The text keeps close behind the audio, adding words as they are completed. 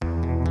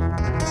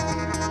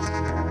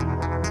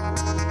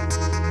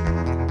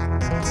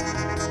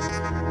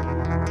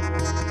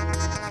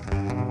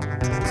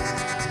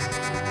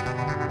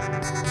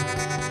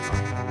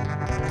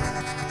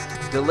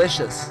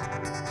delicious.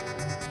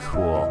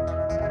 Cool.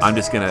 I'm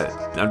just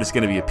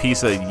gonna be a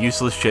piece of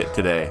useless shit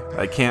today.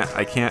 I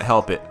can't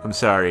help it. I'm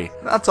sorry.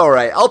 That's all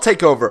right. I'll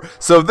take over.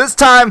 So this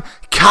time,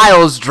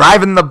 Kyle's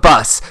driving the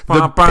bus.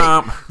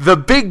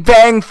 The Big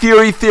Bang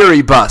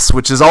Theory bus,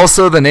 which is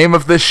also the name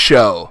of this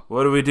show.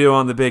 What do we do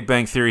on the Big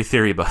Bang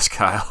Theory bus,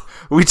 Kyle?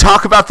 We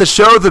talk about the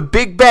show The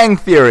Big Bang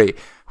Theory,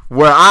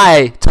 where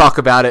I talk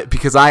about it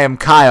because I am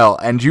Kyle,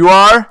 and you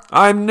are?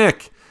 I'm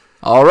Nick.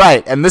 All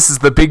right, and this is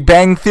the Big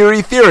Bang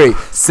Theory,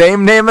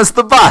 same name as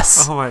the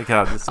bus. Oh my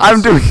God,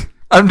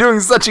 I'm doing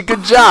such a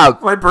good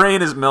job. My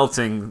brain is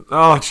melting.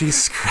 Oh,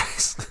 Jesus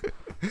Christ.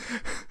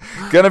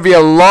 Gonna be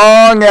a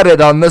long edit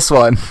on this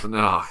one.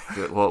 No,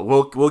 well,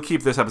 we'll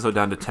keep this episode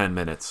down to 10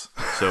 minutes,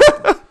 so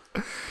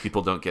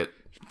people don't get.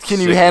 Can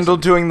you handle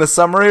doing the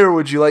summary, or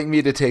would you like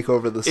me to take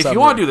over the summary? If you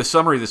want to do the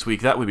summary this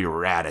week, that would be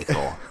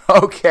radical.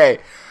 Okay.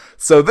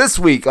 So this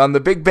week on The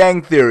Big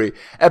Bang Theory,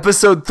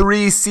 episode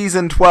 3,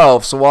 season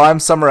 12. So while I'm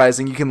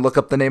summarizing, you can look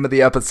up the name of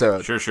the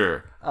episode.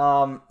 Sure.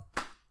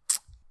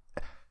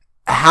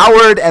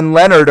 Howard and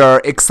Leonard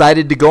are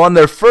excited to go on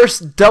their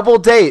first double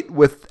date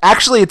with...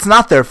 Actually, it's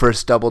not their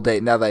first double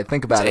date now that I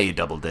think about it. It's a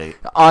double date.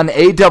 On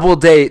a double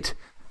date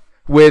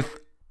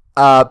with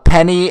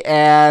Penny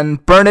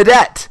and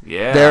Bernadette.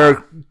 Yeah.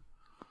 They're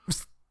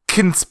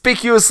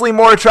conspicuously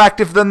more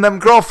attractive than them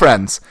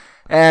girlfriends.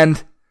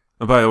 And...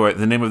 Oh, by the way,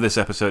 the name of this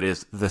episode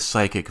is The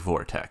Psychic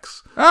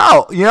Vortex.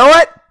 Oh, you know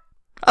what?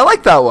 I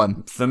like that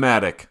one.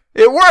 Thematic.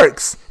 It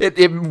works.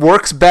 It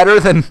works better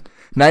than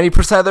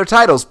 90% of their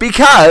titles.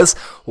 Because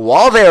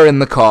while they're in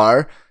the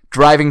car,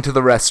 driving to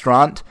the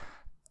restaurant,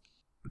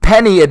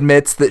 Penny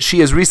admits that she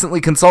has recently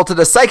consulted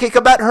a psychic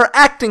about her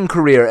acting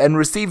career and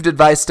received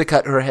advice to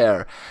cut her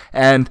hair.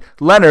 And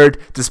Leonard,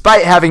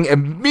 despite having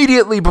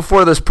immediately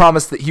before this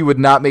promised that he would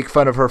not make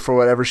fun of her for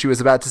whatever she was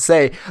about to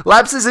say,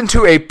 lapses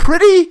into a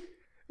pretty...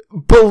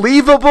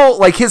 believable,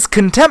 like his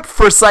contempt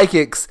for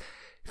psychics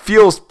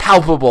feels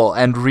palpable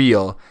and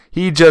real.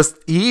 He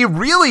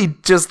really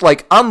just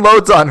like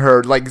unloads on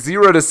her like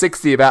 0 to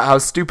 60 about how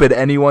stupid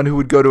anyone who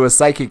would go to a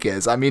psychic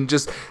is. I mean,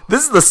 this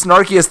is the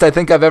snarkiest I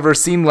think I've ever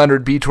seen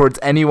Leonard be towards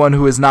anyone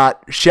who is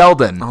not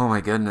Sheldon. Oh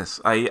my goodness.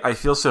 I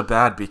feel so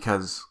bad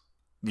because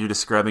you're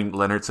describing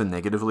Leonard so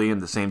negatively, and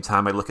at the same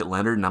time I look at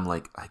Leonard and I'm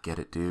like, I get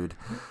it, dude.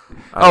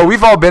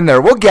 We've all been there.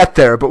 We'll get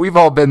there, but we've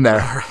all been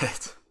there. All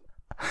right.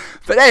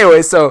 But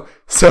anyway, so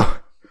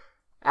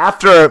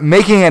after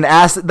making an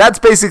ass, that's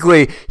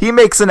basically, he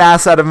makes an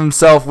ass out of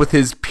himself with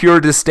his pure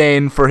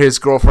disdain for his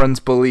girlfriend's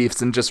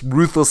beliefs and just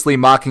ruthlessly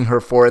mocking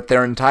her for it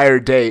their entire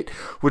date,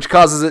 which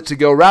causes it to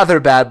go rather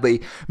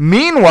badly.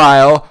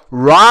 Meanwhile,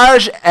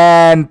 Raj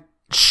and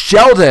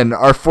Sheldon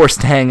are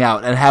forced to hang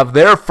out and have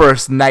their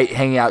first night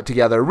hanging out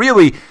together.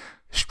 Really,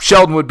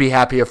 Sheldon would be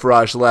happy if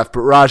Raj left,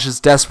 but Raj is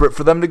desperate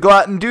for them to go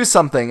out and do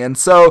something, and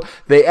so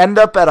they end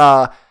up at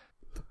a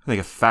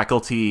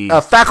faculty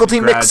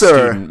grad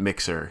student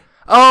mixer.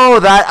 Oh,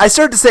 that I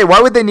started to say, why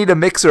would they need a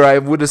mixer? I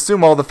would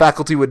assume all the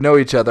faculty would know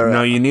each other.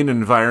 No, you need an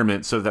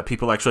environment so that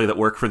people actually that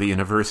work for the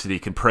university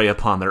can prey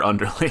upon their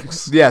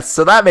underlings. Yes,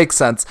 so that makes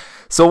sense.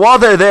 So while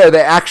they're there,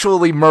 they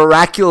actually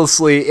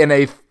miraculously, in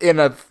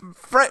a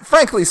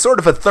frankly sort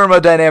of a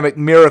thermodynamic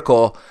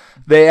miracle,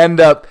 they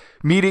end up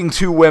meeting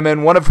two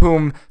women, one of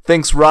whom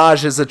thinks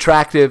Raj is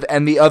attractive,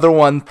 and the other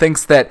one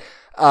thinks that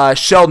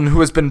Sheldon, who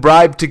has been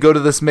bribed to go to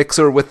this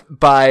mixer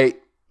by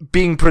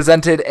being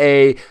presented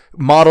a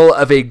model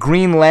of a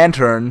Green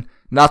Lantern,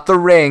 not the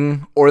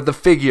ring or the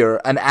figure,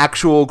 an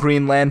actual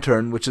Green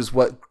Lantern, which is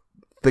what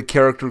the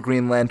character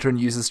Green Lantern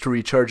uses to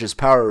recharge his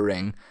power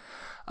ring.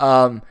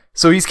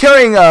 So he's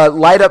carrying a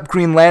light-up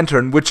Green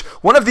Lantern, which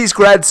one of these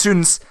grad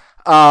students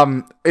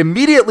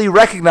immediately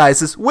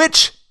recognizes,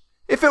 which,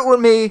 if it were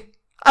me,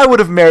 I would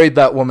have married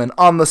that woman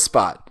on the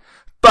spot.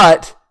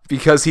 But...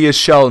 because he is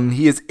Sheldon,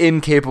 he is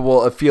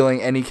incapable of feeling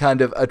any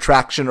kind of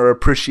attraction or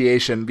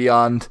appreciation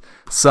beyond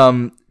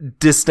some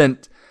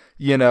distant,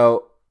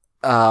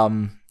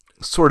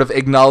 sort of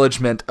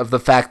acknowledgement of the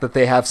fact that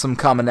they have some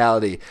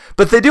commonality.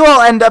 But they do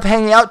all end up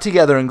hanging out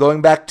together and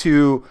going back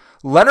to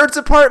Leonard's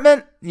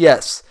apartment?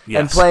 Yes.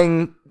 And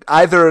playing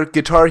either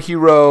Guitar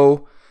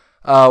Hero,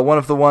 one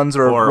of the ones,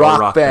 or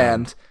Rock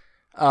Band.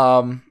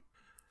 And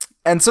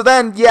so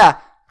then,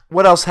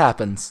 what else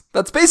happens?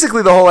 That's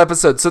basically the whole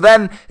episode. So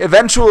then,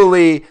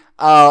 eventually,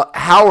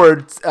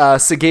 Howard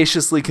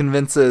sagaciously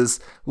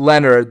convinces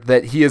Leonard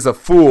that he is a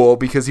fool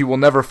because he will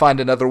never find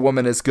another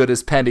woman as good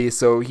as Penny,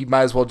 so he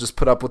might as well just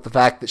put up with the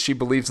fact that she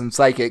believes in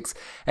psychics,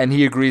 and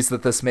he agrees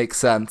that this makes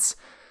sense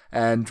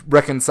and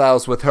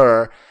reconciles with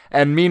her.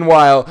 And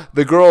meanwhile,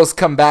 the girls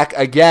come back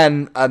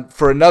again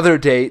for another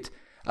date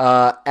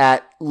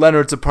at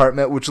Leonard's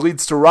apartment, which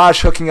leads to Raj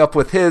hooking up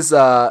with his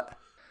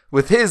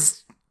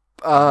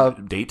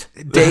date.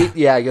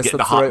 Yeah, I guess Get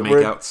that's the the right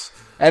word.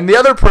 And the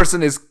other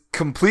person is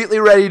completely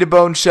ready to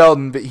bone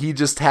Sheldon, but he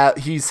just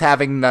he's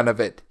having none of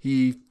it.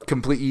 He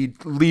completely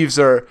leaves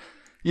her.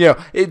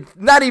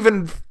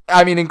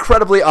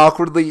 Incredibly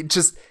awkwardly.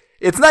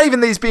 It's not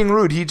even that he's being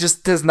rude. He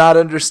just does not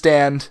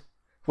understand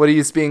what he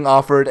is being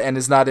offered and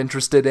is not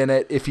interested in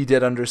it if he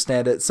did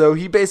understand it. So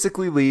he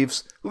basically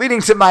leaves,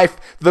 leading to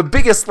the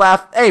biggest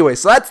laugh. Anyway,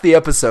 so that's the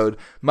episode.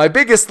 My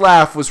biggest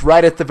laugh was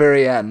right at the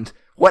very end.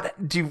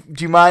 What do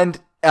you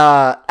mind?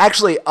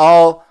 Actually,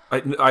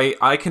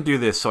 I can do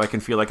this so I can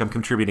feel like I'm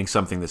contributing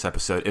something this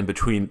episode in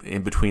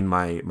between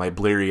my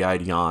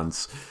bleary-eyed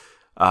yawns.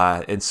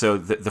 And so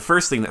the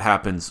first thing that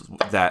happens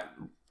that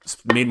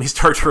made me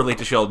start to relate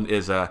to Sheldon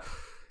is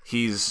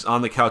he's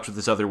on the couch with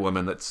this other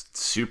woman that's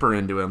super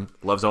into him,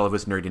 loves all of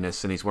his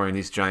nerdiness, and he's wearing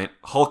these giant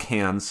Hulk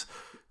hands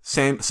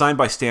signed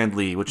by Stan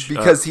Lee, which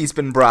because he's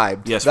been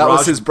bribed. Yes, that Raj,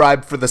 was his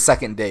bribe for the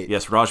second date.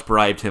 Yes, Raj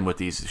bribed him with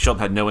these.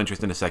 Sheldon had no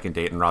interest in a second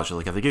date, and Raj was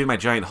like, "If they give you my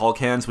giant Hulk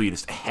hands, will you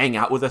just hang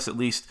out with us at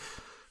least?"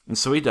 And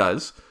so he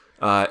does.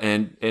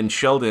 And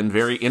Sheldon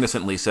very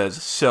innocently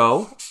says,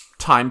 "So,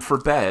 time for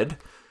bed."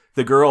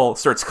 The girl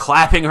starts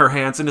clapping her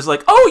hands and is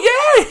like,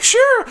 "Oh yeah,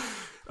 sure."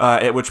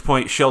 At which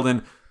point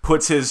Sheldon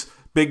puts his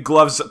big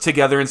gloves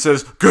together and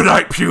says, "Good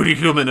night, beauty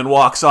human," and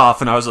walks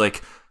off. And I was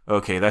like,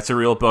 okay, that's a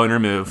real boner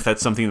move.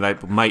 That's something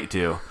that I might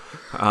do.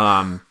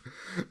 And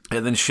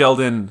then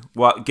Sheldon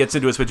gets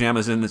into his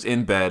pajamas and is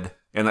in bed,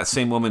 and that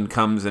same woman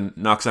comes and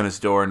knocks on his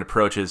door and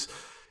approaches,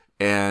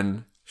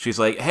 and she's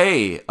like,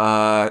 "Hey,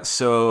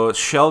 so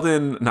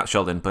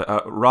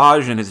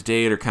Raj and his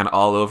date are kind of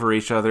all over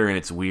each other, and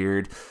it's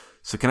weird.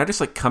 So can I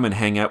just come and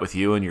hang out with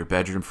you in your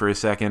bedroom for a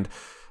second?"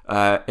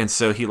 And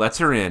so he lets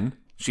her in.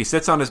 She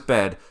sits on his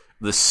bed.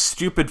 The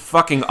stupid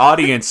fucking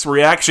audience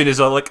reaction is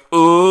all like,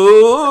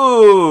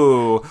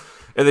 "Ooh."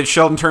 And then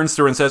Sheldon turns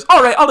to her and says,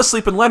 "All right, I'll just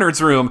sleep in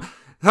Leonard's room."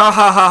 Ha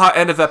ha ha ha,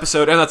 end of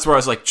episode. And that's where I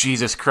was like,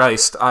 Jesus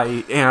Christ,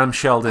 I am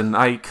Sheldon.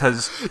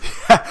 Because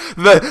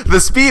the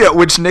speed at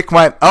which Nick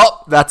went,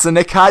 "Oh, that's a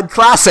Nick Hyde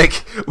classic,"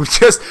 which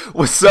just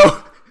was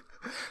so...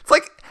 It's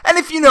like, and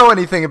if you know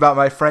anything about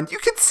my friend, you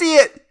could see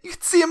it. You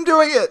could see him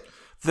doing it.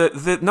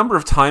 The number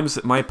of times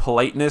that my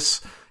politeness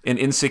and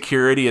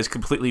insecurity has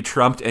completely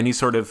trumped any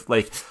sort of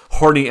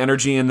horny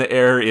energy in the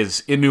air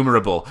is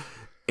innumerable,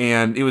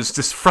 and it was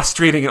just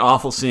frustrating and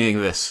awful seeing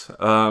this.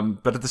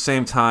 But at the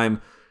same time,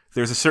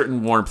 there's a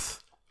certain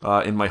warmth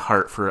in my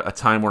heart for a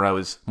time where I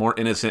was more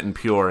innocent and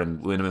pure,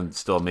 and women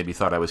still maybe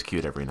thought I was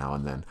cute every now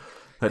and then.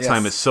 That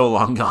time is so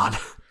long gone.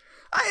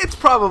 It's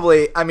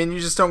probably, you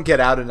just don't get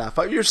out enough.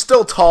 You're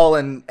still tall,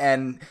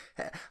 and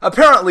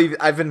apparently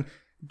I've been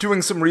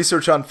doing some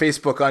research on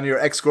Facebook on your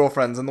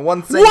ex-girlfriends, and the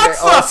one thing... What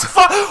the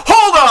fuck?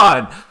 Hold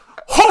on!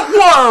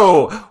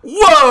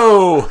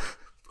 Whoa!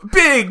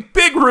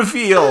 Big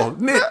reveal.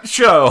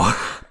 Show.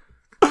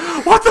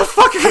 What the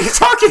fuck are you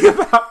talking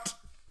about?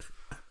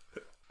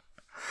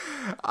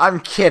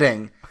 I'm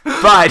kidding.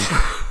 But...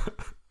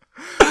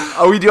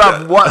 we do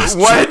have one...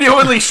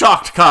 Genuinely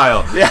shocked,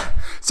 Kyle. Yeah.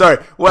 Sorry.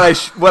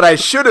 What I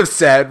should have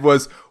said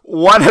was...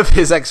 One of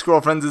his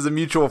ex-girlfriends is a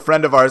mutual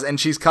friend of ours, and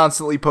she's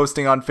constantly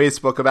posting on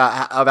Facebook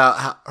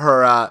about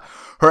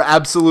her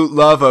absolute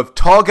love of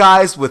tall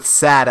guys with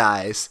sad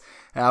eyes.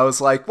 And I was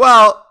like,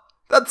 well,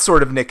 that's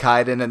sort of Nick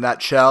Hyde in a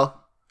nutshell.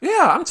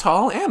 Yeah, I'm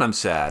tall and I'm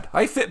sad.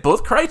 I fit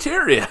both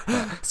criteria.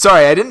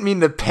 Sorry, I didn't mean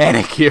to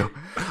panic you.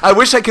 I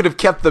wish I could have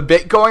kept the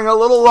bit going a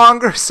little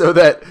longer so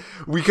that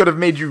we could have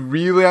made you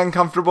really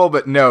uncomfortable,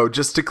 but no,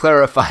 just to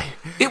clarify.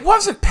 It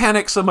wasn't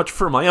panic so much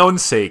for my own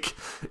sake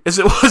as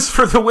it was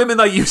for the women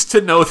I used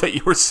to know that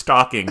you were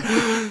stalking.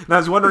 And I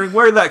was wondering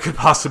where that could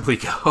possibly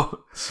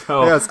go.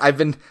 So yes, I've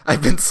been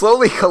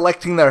slowly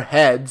collecting their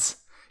heads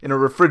in a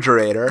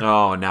refrigerator.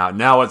 Oh,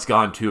 now it's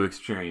gone too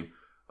extreme.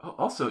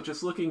 Also,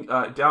 just looking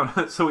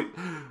down, so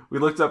we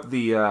looked up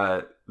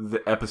the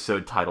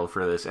episode title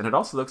for this, and it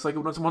also looks like it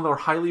was one of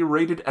the highly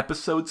rated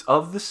episodes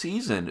of the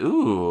season.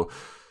 Ooh.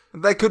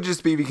 That could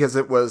just be because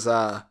it was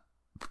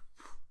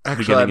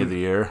beginning of the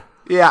year.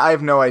 Yeah, I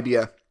have no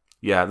idea.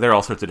 Yeah, there are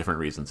all sorts of different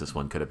reasons this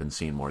one could have been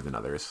seen more than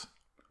others.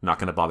 Not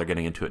going to bother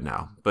getting into it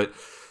now, but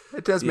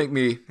it does make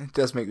me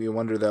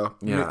wonder though.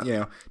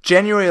 Yeah.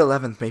 January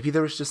 11th, maybe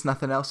there was just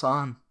nothing else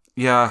on.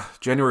 Yeah,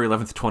 January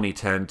 11th,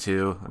 2010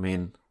 too.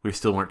 We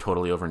still weren't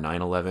totally over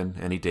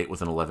 9/11. Any date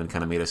with an 11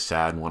 kind of made us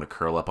sad and want to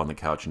curl up on the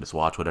couch and just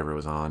watch whatever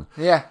was on.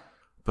 Yeah.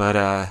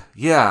 But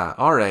yeah,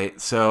 all right.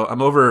 So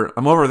I'm over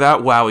that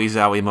wowie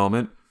zowie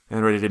moment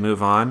and ready to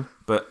move on.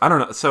 But I don't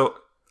know. So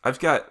I've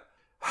got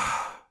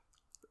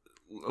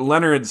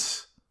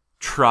Leonard's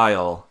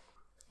trial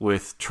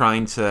with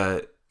trying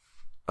to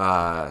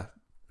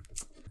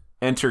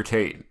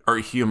entertain or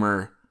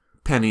humor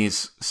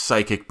Penny's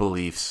psychic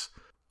beliefs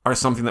are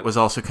something that was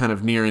also kind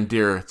of near and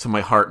dear to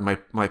my heart and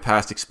my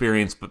past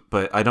experience,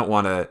 but I don't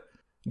want to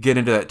get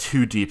into that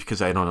too deep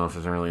because I don't know if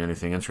there's really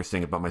anything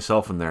interesting about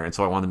myself in there. And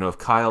so I want to know if,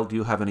 Kyle, do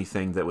you have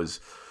anything that was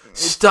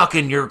stuck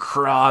in your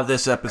craw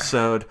this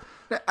episode?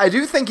 I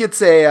do think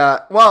it's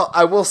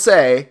I will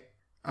say,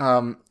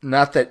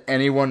 not that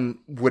anyone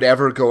would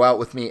ever go out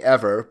with me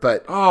ever,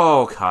 but...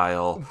 Oh,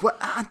 Kyle.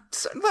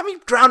 Let me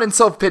drown in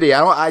self-pity.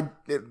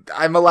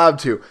 I'm allowed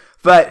to.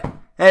 But...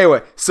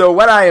 Anyway, so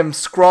when I am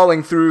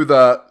scrolling through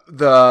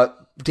the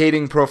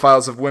dating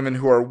profiles of women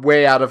who are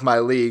way out of my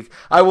league,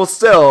 I will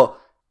still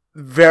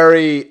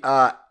very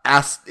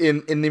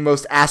in the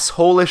most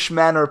assholish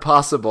manner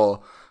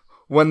possible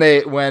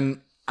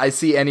when I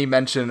see any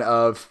mention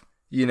of,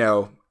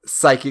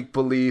 psychic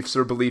beliefs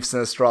or beliefs in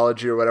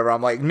astrology or whatever.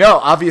 I'm like, no,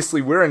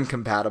 obviously we're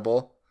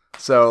incompatible.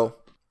 So,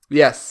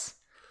 yes,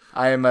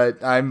 I'm a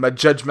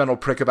judgmental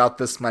prick about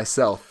this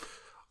myself.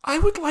 I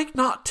would like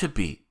not to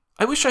be.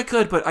 I wish I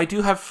could, but I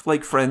do have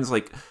like friends,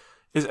 like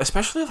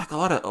especially like a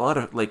lot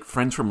of like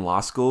friends from law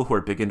school who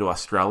are big into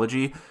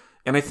astrology,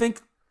 and I think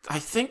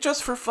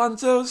just for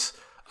funzos,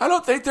 I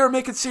don't think they're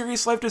making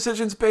serious life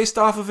decisions based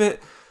off of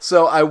it.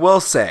 So I will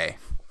say,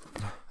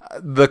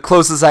 the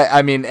closest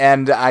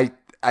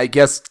I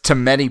guess to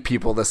many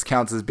people this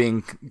counts as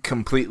being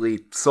completely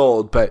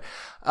sold, but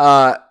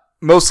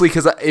mostly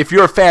because if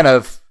you're a fan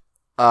of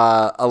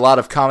a lot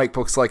of comic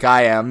books like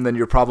I am, then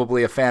you're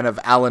probably a fan of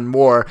Alan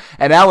Moore,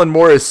 and Alan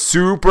Moore is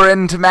super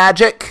into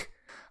magic,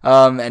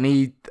 and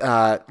he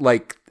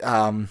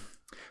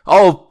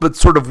all but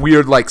sort of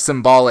weird, like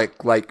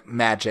symbolic, like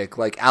magic,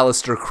 like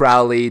Aleister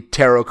Crowley,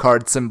 tarot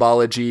card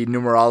symbology,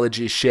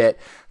 numerology shit.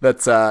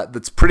 That's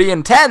pretty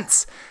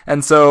intense.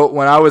 And so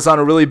when I was on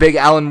a really big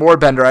Alan Moore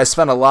bender, I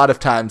spent a lot of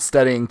time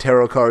studying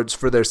tarot cards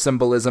for their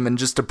symbolism and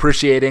just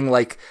appreciating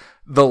like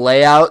the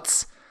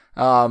layouts,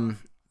 the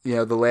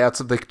layouts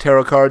of the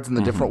tarot cards and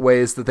the different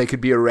ways that they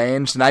could be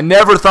arranged. And I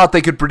never thought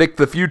they could predict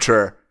the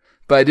future.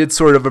 But I did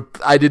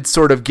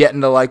sort of get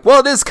into like, well,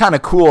 it is kind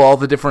of cool, all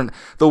the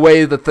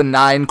way that the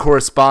 9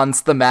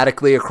 corresponds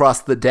thematically across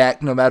the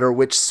deck, no matter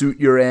which suit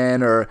you're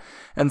in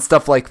and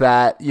stuff like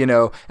that,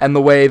 and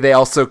the way they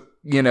also,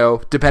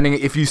 depending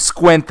if you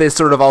squint, they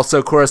sort of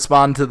also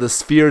correspond to the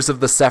spheres of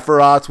the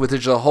Sephiroth, which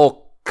is a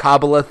whole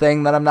Kabbalah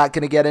thing that I'm not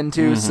going to get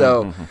into.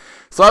 So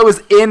I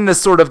was in the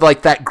sort of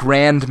like that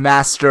Grand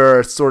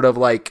Master sort of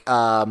like,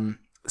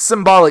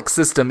 symbolic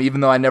system, even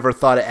though I never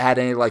thought it had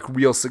any like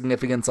real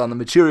significance on the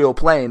material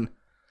plane.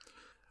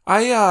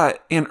 I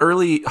in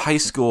early high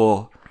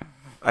school,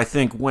 I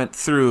think went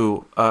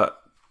through a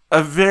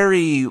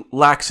very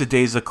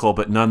lackadaisical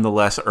but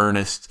nonetheless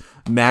earnest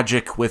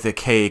magic with a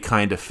K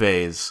kind of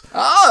phase.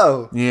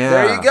 Oh, yeah,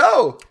 there you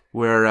go.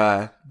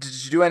 Where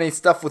did you do any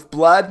stuff with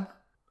blood?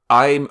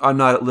 I'm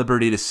not at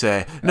liberty to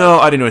say. No,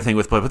 I didn't do anything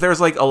with blood, but there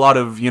was like a lot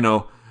of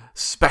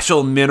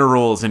special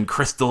minerals and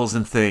crystals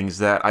and things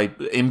that I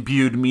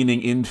imbued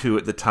meaning into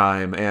at the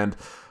time. And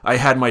I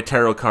had my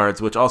tarot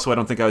cards, which also I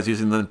don't think I was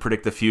using them to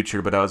predict the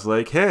future, but I was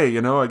like, hey,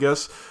 I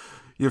guess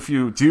if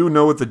you do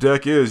know what the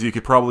deck is, you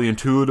could probably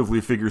intuitively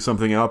figure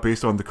something out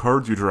based on the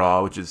cards you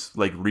draw, which is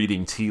like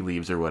reading tea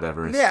leaves or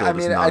whatever. It's still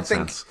just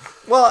nonsense. I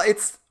think, well,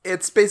 it's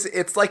basically,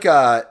 it's like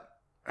so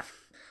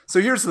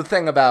here's the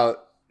thing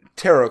about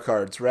tarot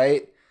cards,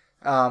 right?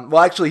 Well,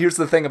 actually, here's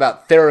the thing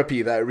about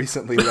therapy that I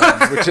recently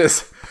learned, which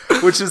is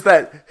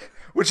that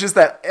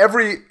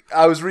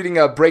I was reading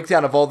a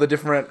breakdown of all the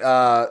different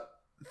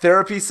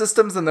therapy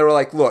systems, and they were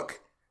like,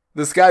 look,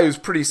 this guy who's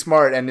pretty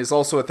smart and is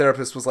also a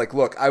therapist was like,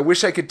 look, I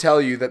wish I could tell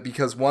you that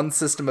because one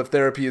system of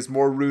therapy is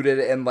more rooted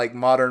in like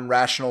modern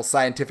rational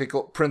scientific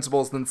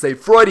principles than say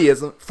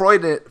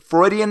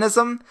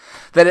Freudianism,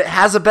 that it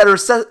has a better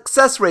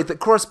success rate that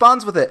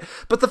corresponds with it.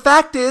 But the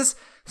fact is,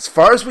 as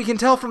far as we can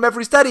tell from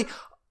every study,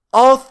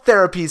 all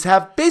therapies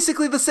have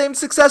basically the same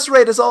success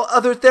rate as all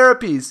other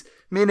therapies,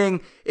 meaning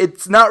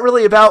it's not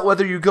really about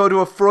whether you go to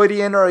a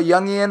Freudian or a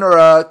Jungian or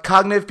a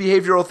cognitive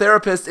behavioral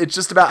therapist. It's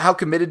just about how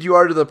committed you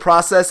are to the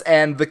process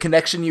and the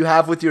connection you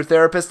have with your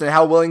therapist and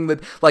how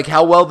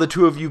well the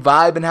two of you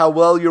vibe and how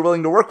well you're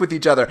willing to work with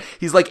each other.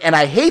 He's like, and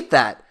I hate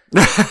that.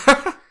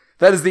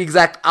 That is the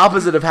exact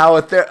opposite of how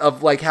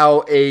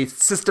a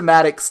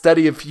systematic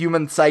study of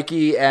human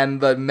psyche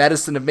and the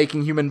medicine of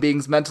making human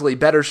beings mentally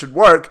better should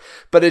work,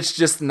 but it's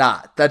just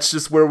not. That's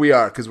just where we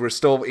are, because we're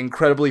still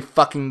incredibly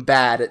fucking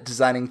bad at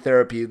designing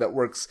therapy that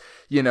works,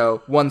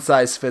 one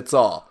size fits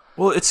all.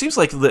 Well, it seems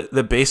like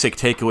the basic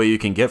takeaway you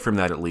can get from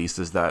that, at least,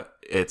 is that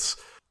it's,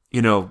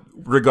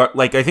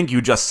 like I think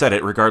you just said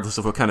it, regardless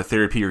of what kind of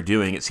therapy you're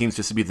doing, it seems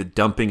just to be the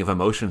dumping of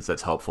emotions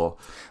that's helpful.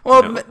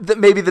 Well,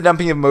 maybe the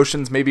dumping of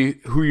emotions, maybe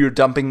who you're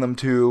dumping them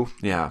to,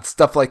 yeah,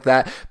 stuff like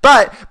that.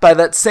 But by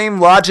that same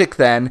logic,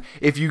 then,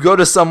 if you go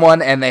to someone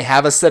and they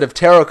have a set of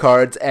tarot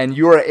cards and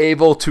you are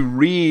able to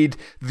read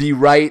the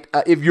right,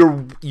 if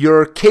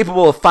you're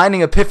capable of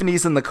finding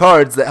epiphanies in the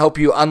cards that help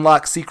you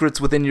unlock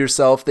secrets within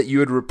yourself that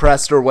you had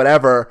repressed or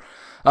whatever,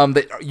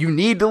 that you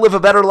need to live a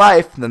better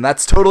life, then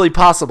that's totally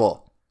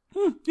possible.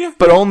 Yeah.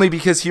 But only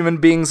because human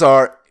beings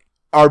our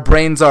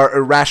brains are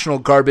irrational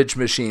garbage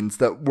machines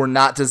that were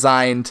not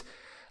designed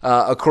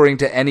according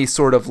to any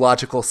sort of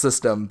logical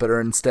system, but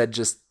are instead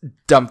just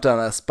dumped on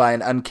us by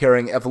an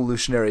uncaring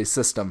evolutionary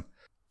system.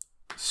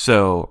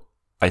 So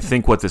I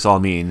think what this all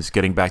means,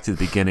 getting back to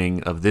the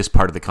beginning of this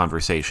part of the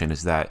conversation,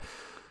 is that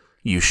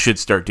you should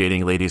start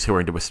dating ladies who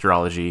are into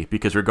astrology,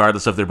 because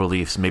regardless of their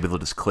beliefs, maybe they'll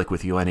just click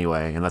with you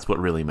anyway, and that's what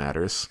really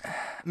matters.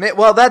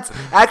 Well, that's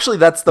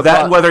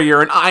the whether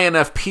you're an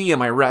INFP,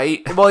 am I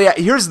right? Well, yeah,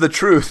 here's the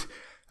truth.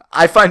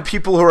 I find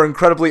people who are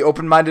incredibly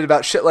open-minded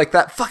about shit like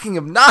that fucking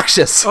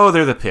obnoxious. Oh,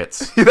 they're the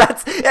pits. It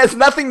has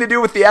nothing to do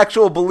with the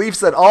actual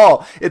beliefs at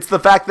all. It's the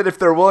fact that if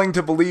they're willing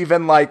to believe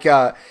in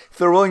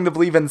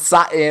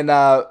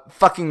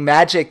fucking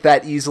magic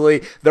that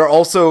easily, they're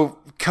also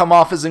come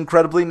off as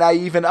incredibly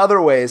naive in other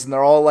ways, and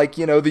they're all like,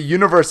 the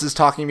universe is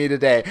talking to me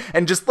today.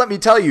 And just let me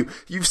tell you,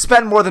 you've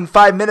spent more than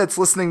 5 minutes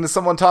listening to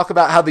someone talk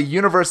about how the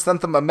universe sent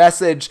them a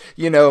message,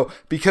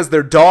 because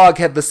their dog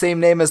had the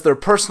same name as their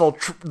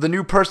the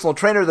new personal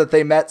trainer that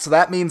they met, so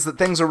that means that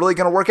things are really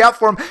going to work out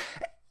for them.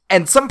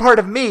 And some part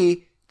of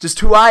me, just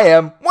who I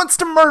am, wants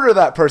to murder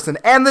that person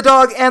and the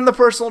dog and the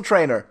personal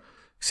trainer.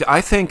 See,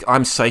 I think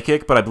I'm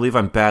psychic, but I believe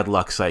I'm bad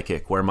luck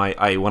psychic, where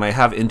when I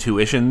have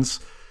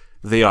intuitions,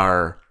 they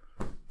are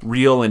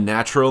real and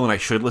natural, and I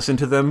should listen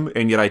to them,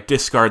 and yet I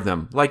discard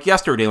them. Like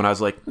yesterday when I was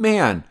like,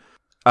 man,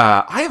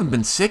 I haven't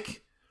been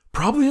sick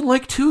probably in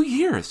like 2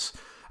 years.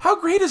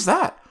 How great is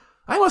that?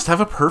 I must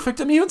have a perfect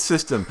immune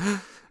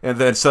system. And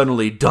then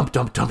suddenly, dump.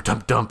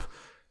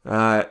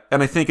 And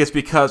I think it's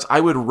because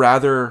I would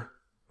rather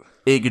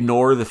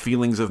ignore the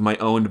feelings of my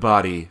own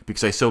body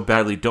because I so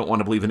badly don't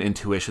want to believe in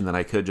intuition than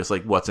I could just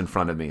like what's in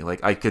front of me.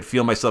 Like I could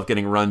feel myself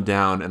getting run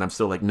down and I'm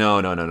still like,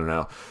 no.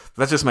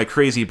 That's just my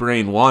crazy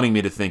brain wanting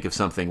me to think of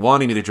something,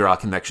 wanting me to draw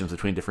connections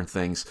between different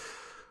things.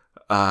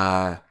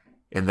 And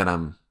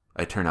then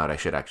I turn out I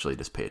should actually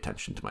just pay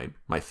attention to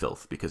my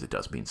filth because it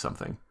does mean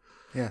something.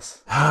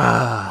 Yes.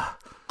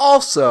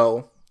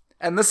 Also,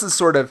 and this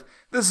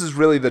is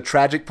really the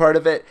tragic part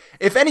of it.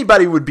 If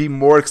anybody would be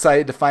more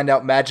excited to find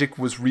out magic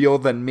was real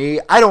than me,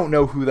 I don't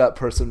know who that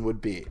person would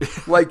be.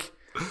 Like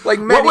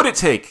what would it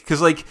take?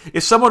 Because like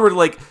if someone were to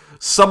like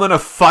summon a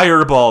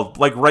fireball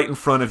like right in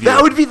front of you,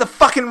 that would be the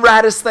fucking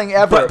raddest thing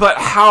ever. But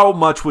how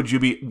much would you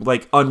be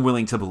like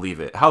unwilling to believe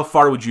it? How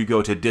far would you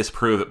go to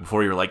disprove it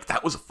before you're like,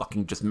 that was a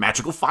fucking just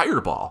magical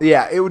fireball?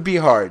 Yeah, it would be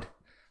hard.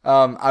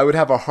 I would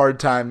have a hard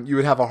time. You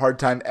would have a hard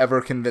time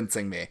ever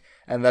convincing me.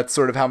 And that's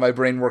sort of how my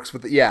brain works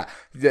with it. Yeah,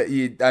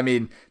 I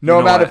mean, no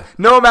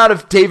amount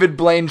of David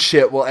Blaine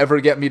shit will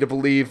ever get me to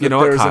believe that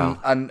there's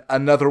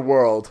another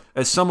world.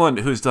 As someone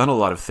who's done a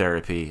lot of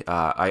therapy,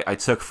 I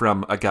took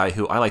from a guy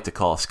who I like to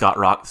call Scott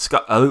Rock.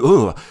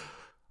 Oh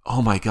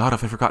my God,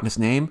 have I forgotten his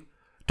name?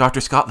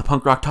 Dr. Scott, the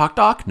punk rock talk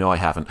doc? No, I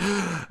haven't.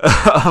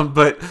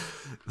 But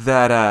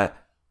that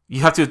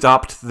you have to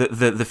adopt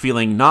the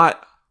feeling,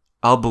 not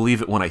I'll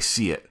believe it when I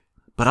see it,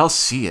 but I'll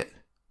see it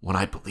when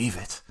I believe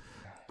it.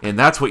 And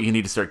that's what you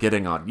need to start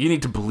getting on. You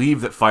need to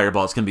believe that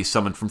fireballs can be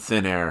summoned from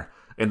thin air,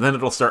 and then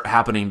it'll start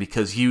happening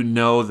because you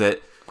know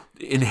that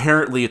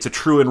inherently it's a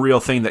true and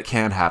real thing that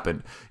can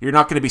happen. You're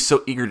not going to be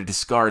so eager to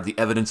discard the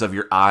evidence of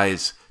your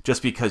eyes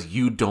just because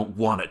you don't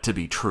want it to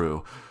be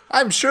true.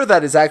 I'm sure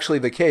that is actually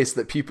the case,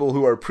 that people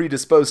who are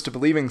predisposed to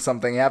believing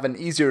something have an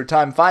easier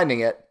time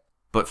finding it.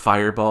 But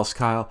fireballs,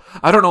 Kyle?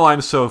 I don't know why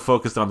I'm so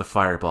focused on the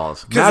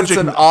fireballs. Because it's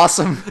an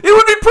awesome... It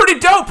would be pretty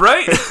dope,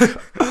 right?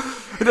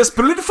 It is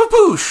beautiful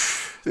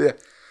push. Yeah.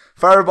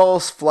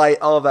 Fireballs, flight,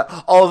 all of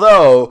that.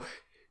 Although,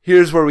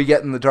 here's where we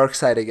get in the dark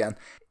side again.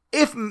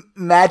 If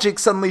magic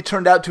suddenly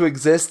turned out to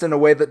exist in a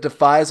way that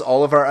defies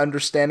all of our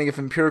understanding of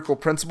empirical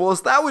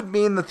principles, that would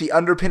mean that the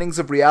underpinnings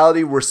of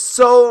reality were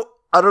so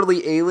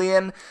utterly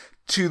alien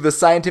to the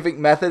scientific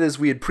method as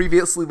we had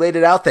previously laid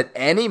it out that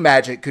any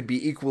magic could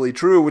be equally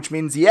true, which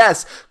means,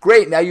 yes,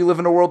 great, now you live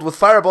in a world with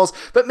fireballs,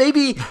 but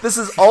maybe this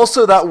is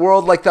also that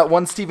world like that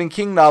one Stephen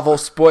King novel,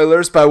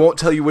 spoilers, but I won't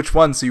tell you which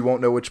one so you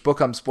won't know which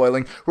book I'm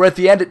spoiling, where at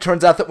the end it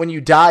turns out that when you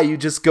die, you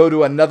just go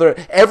to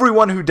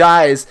everyone who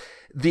dies,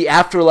 the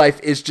afterlife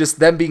is just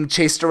them being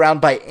chased around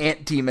by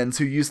ant demons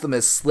who use them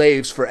as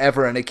slaves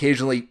forever and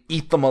occasionally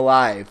eat them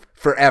alive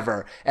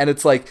forever. And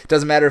it's like,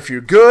 doesn't matter if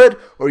you're good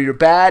or you're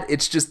bad,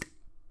 it's just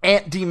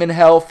ant demon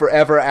hell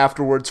forever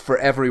afterwards for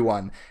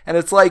everyone. And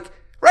it's like,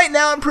 right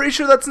now I'm pretty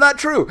sure that's not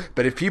true.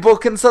 But if people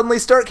can suddenly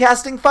start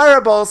casting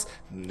fireballs,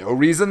 no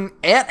reason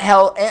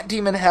ant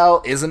demon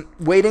hell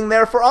isn't waiting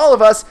there for all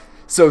of us.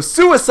 So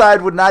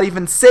suicide would not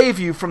even save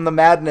you from the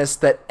madness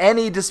that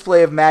any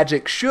display of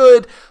magic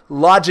should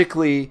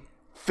logically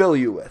fill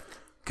you with.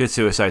 Could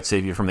suicide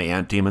save you from the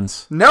ant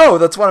demons? No,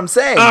 that's what I'm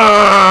saying.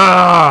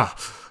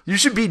 You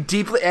should be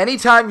deeply...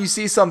 Anytime you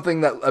see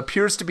something that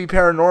appears to be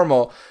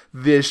paranormal,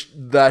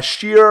 the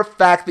sheer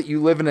fact that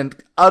you live in an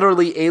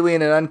utterly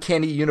alien and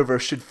uncanny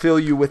universe should fill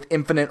you with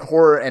infinite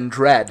horror and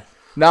dread,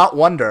 not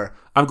wonder.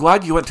 I'm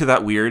glad you went to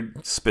that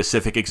weird,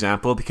 specific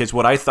example, because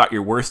what I thought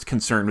your worst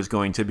concern was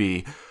going to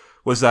be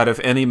was that if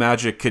any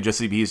magic could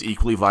just be as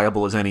equally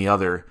viable as any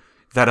other,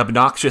 that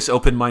obnoxious,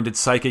 open-minded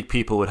psychic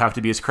people would have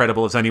to be as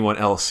credible as anyone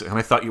else, and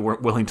I thought you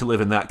weren't willing to live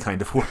in that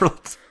kind of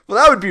world.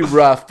 Well, that would be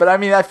rough, but I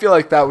mean, I feel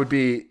like that would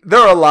be... There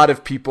are a lot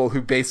of people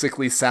who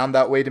basically sound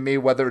that way to me,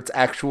 whether it's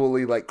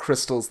actually, like,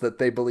 crystals that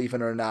they believe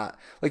in or not.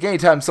 Like,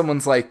 anytime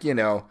someone's like,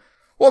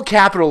 well,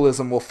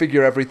 capitalism will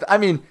figure everything... I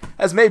mean,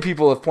 as many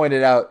people have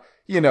pointed out,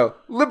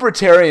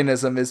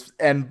 libertarianism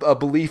and a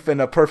belief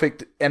in a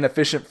perfect and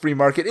efficient free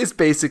market is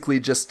basically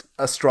just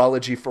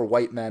astrology for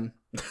white men.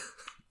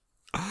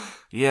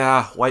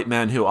 Yeah, white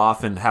men who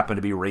often happen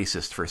to be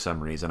racist for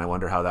some reason. I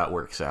wonder how that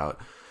works out.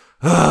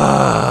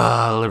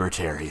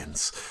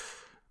 Libertarians.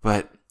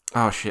 But,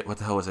 oh shit, what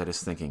the hell was I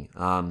just thinking?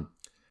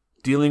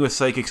 Dealing with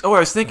psychics. Oh,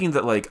 I was thinking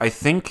that, like, I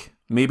think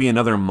maybe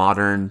another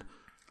modern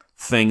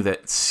thing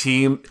that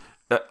seemed...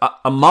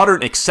 a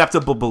modern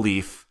acceptable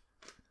belief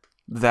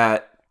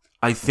that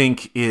I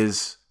think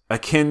is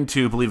akin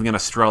to believing in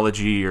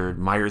astrology or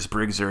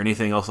Myers-Briggs or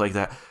anything else like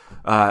that,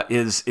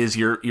 is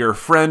your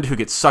friend who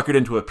gets suckered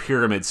into a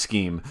pyramid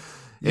scheme.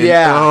 And,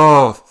 yeah.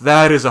 Oh,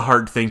 that is a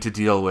hard thing to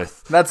deal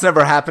with. That's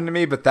never happened to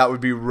me, but that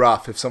would be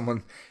rough if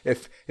someone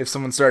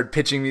started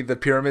pitching me the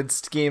pyramid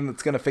scheme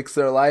that's going to fix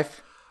their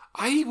life.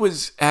 I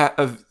was at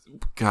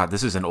God,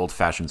 this is an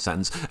old-fashioned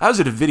sentence. I was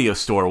at a video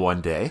store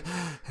one day,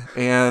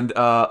 and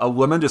a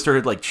woman just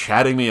started, like,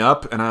 chatting me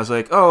up, and I was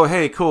like, oh,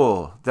 hey,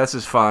 cool. This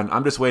is fun.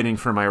 I'm just waiting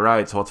for my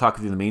ride, so I'll talk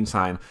with you in the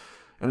meantime.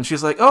 And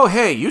she's like, oh,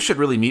 hey, you should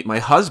really meet my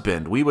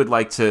husband. We would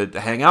like to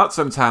hang out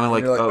sometime. I'm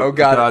like, oh,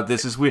 God,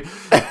 this is weird.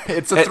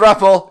 It's a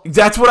throuple.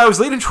 That's what I was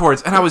leaning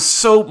towards. And I was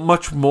so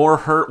much more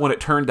hurt when it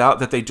turned out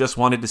that they just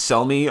wanted to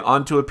sell me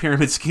onto a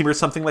pyramid scheme or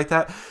something like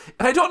that.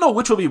 And I don't know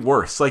which will be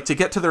worse, like to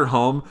get to their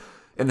home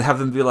and have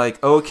them be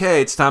like,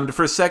 okay, it's time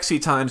for sexy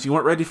times. You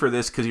weren't ready for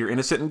this because you're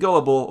innocent and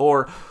gullible.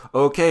 Or,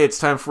 okay, it's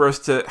time for us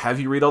to have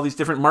you read all these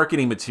different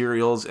marketing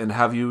materials and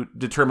have you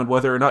determine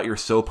whether or not you're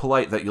so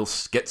polite that you'll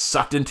get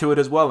sucked into it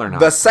as well or not.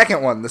 The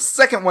second one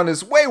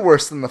is way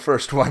worse than the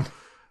first one.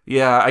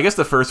 Yeah, I guess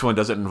the first one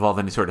doesn't involve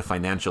any sort of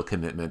financial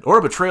commitment or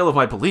a betrayal of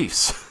my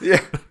beliefs. Yeah.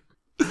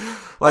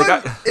 Like,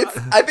 well,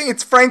 I think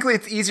it's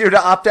easier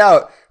to opt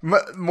out.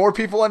 More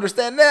people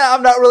understand,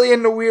 I'm not really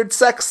into weird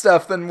sex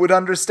stuff than would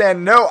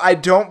understand, no, I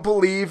don't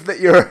believe that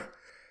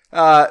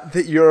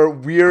your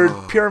weird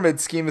pyramid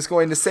scheme is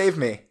going to save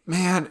me.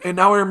 Man, and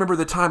now I remember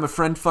the time a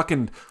friend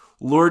fucking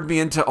lured me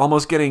into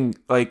almost getting,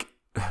 like,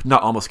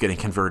 not almost getting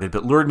converted,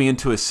 but lured me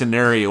into a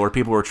scenario where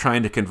people were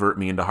trying to convert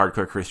me into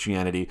hardcore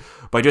Christianity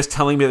by just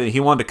telling me that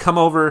he wanted to come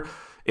over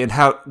and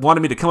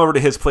wanted me to come over to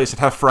his place and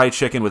have fried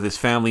chicken with his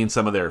family and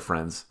some of their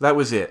friends. That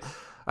was it.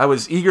 I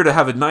was eager to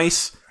have a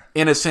nice,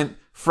 innocent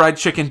fried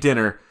chicken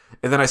dinner,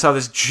 and then I saw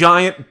this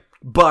giant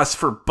bus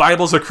for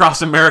Bibles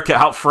Across America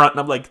out front, and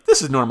I'm like,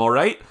 this is normal,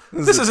 right?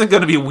 This isn't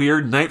going to be a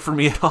weird night for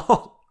me at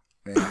all.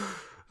 Yeah.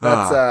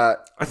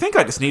 That's I think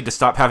I just need to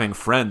stop having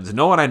friends.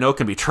 No one I know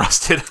can be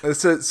trusted.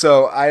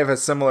 So I have a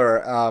similar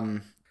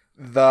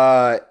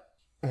one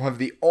of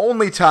the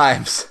only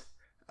times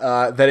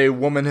that a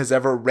woman has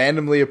ever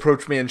randomly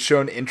approached me and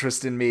shown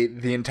interest in me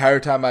the entire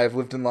time I've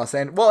lived in Los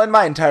Angeles. Well, in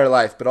my entire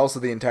life, but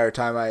also the entire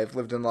time I have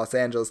lived in Los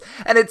Angeles.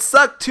 And it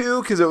sucked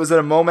too, because it was at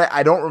a moment,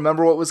 I don't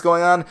remember what was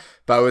going on,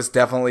 but I was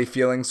definitely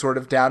feeling sort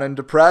of down and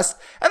depressed.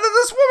 And then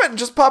this woman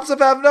just pops up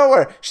out of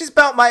nowhere. She's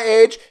about my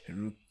age,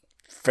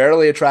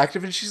 fairly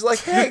attractive, and she's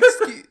like, hey,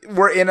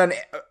 we're in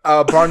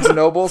a Barnes &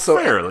 Noble, so...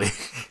 Fairly.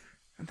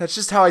 That's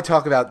just how I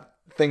talk about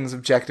things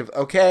objective,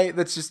 okay?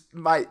 That's just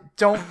my...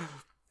 Don't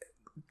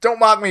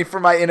mock me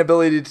for my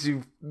inability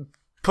to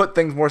put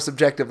things more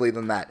subjectively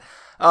than that.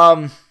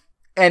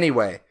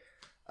 Anyway,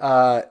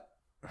 I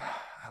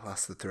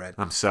lost the thread.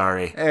 I'm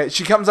sorry.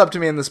 She comes up to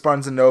me in this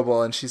Barnes &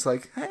 Noble, and she's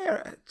like, hey,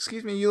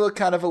 excuse me, you look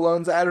kind of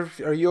alone.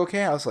 Are you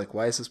okay? I was like,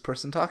 why is this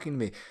person talking to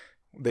me?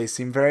 They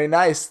seem very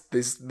nice.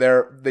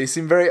 They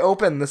seem very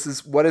open. This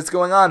is what is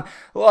going on.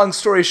 Long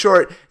story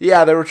short,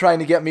 yeah, they were trying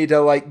to get me to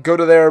like go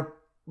to their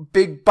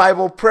big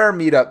Bible prayer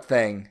meetup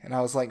thing. And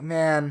I was like,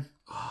 man...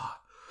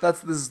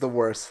 This is the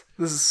worst.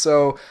 This is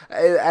so...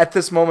 At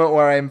this moment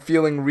where I'm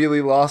feeling really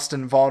lost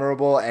and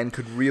vulnerable and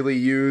could really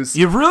use...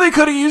 You really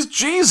could have used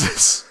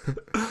Jesus!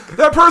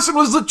 That person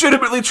was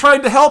legitimately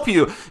trying to help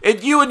you,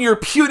 and you and your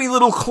puny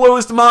little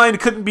closed mind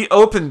couldn't be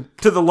open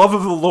to the love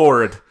of the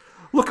Lord.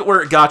 Look at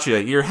where it got you.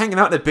 You're hanging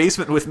out in a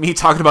basement with me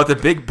talking about the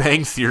Big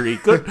Bang Theory.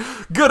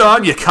 Good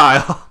on you,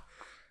 Kyle.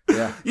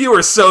 Yeah. You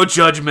were so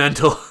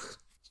judgmental.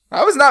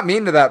 I was not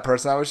mean to that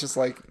person. I was just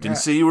like... Didn't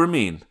say you were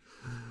mean.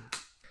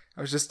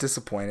 I was just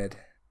disappointed.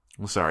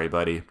 I'm sorry,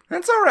 buddy.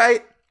 That's all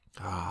right.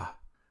 I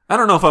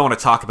don't know if I want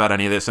to talk about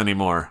any of this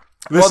anymore.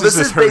 This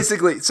is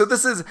basically... So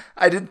this is...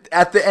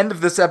 At the end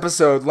of this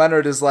episode,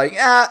 Leonard is like,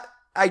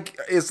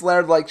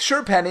 Leonard like,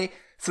 sure, Penny,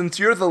 since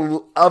you're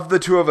of the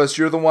two of us,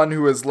 you're the one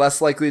who is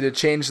less likely to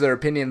change their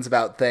opinions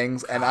about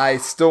things, and I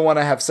still want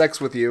to have sex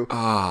with you.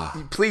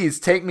 Please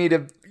take me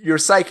to your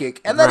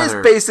psychic. And that is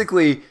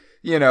basically...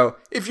 You know,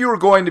 if you were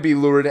going to be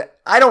lured,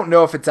 I don't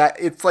know if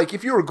it's like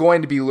if you were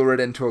going to be lured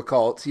into a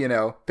cult, you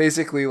know,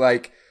 basically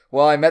like,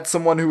 well, I met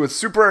someone who was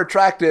super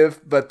attractive,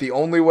 but the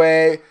only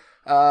way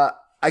I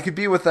could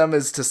be with them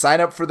is to sign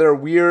up for their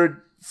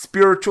weird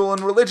spiritual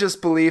and religious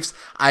beliefs.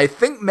 I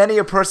think many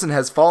a person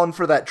has fallen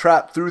for that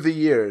trap through the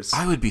years.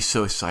 I would be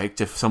so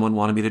psyched if someone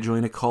wanted me to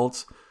join a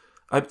cult.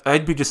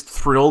 I'd be just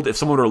thrilled if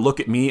someone were to look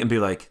at me and be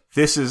like,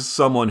 this is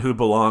someone who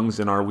belongs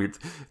in our weird...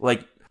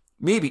 Like...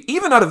 Maybe,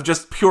 even out of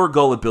just pure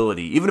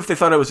gullibility, even if they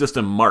thought I was just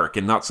a mark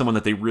and not someone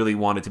that they really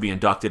wanted to be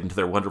inducted into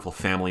their wonderful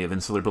family of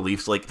insular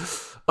beliefs, like,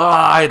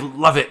 I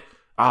love it.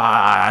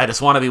 I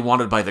just want to be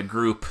wanted by the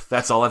group.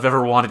 That's all I've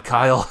ever wanted,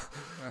 Kyle.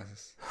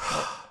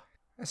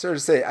 I started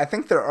to say, I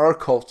think there are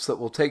cults that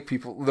will take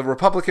people. The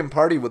Republican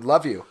Party would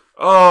love you.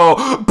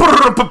 Oh,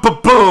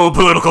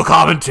 political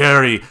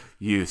commentary,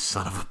 you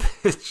son of a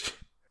bitch.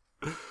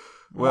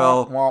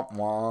 Well, womp,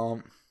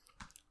 womp.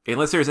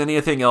 Unless there's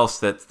anything else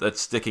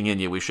that's sticking in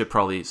you, we should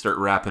probably start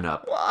wrapping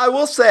up. Well, I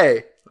will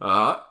say,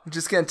 I'm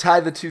just gonna tie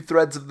the two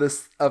threads of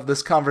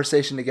this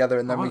conversation together,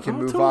 and then we can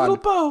move on. Little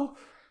bow.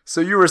 So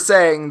you were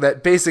saying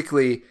that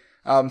basically,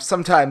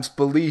 sometimes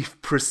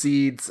belief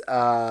precedes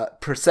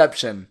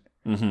perception.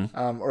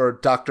 Mm-hmm. Or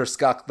Dr.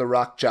 Scott the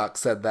Rock Jock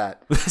said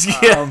that.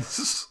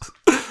 Yes.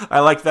 I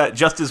like that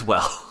just as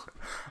well.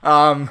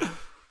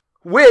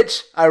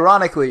 Which,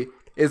 ironically,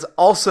 is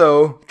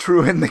also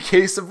true in the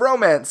case of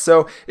romance.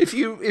 So if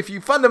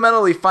you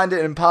fundamentally find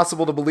it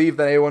impossible to believe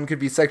that anyone could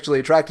be sexually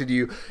attracted to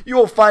you, you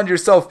will find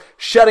yourself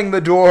shutting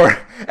the door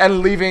and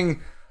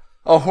leaving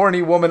a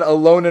horny woman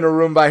alone in a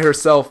room by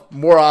herself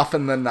more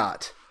often than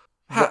not.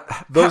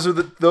 Those are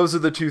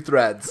the two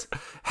threads.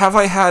 Have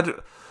I had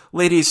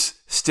ladies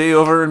stay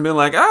over and be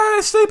like, I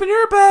sleep in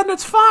your bed and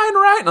it's fine,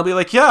 right? And I'll be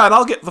like, yeah, and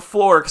I'll get the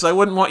floor because I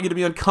wouldn't want you to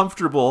be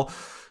uncomfortable,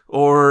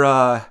 or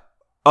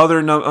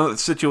other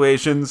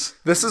situations.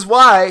 This is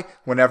why,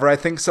 whenever I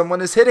think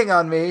someone is hitting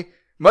on me,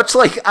 much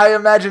like I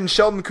imagine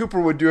Sheldon Cooper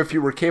would do if he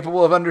were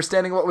capable of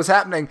understanding what was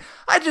happening,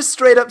 I just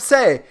straight up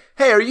say,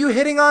 hey, are you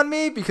hitting on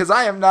me? Because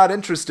I am not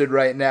interested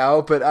right now,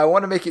 but I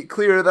want to make it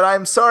clear that I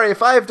am sorry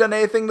if I have done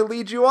anything to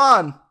lead you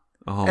on.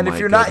 Oh, and if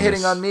you're not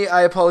hitting on me,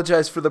 I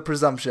apologize for the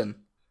presumption.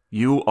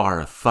 You are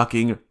a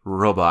fucking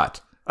robot.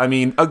 I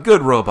mean, a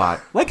good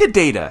robot. Like a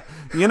Data,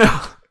 you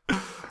know?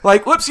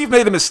 Like, whoops, you've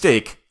made a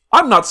mistake.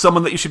 I'm not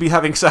someone that you should be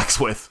having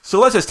sex with. So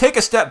let's just take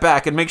a step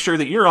back and make sure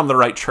that you're on the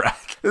right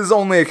track. This is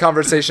only a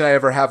conversation I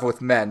ever have with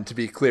men, to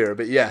be clear,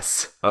 but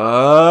yes. Oh.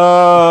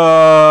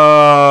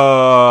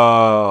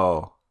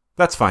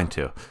 That's fine,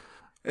 too.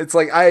 It's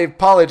like, I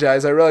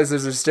apologize. I realize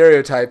there's a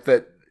stereotype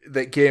that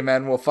gay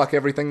men will fuck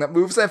everything that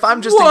moves. If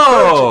I'm just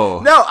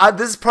encouraging... No,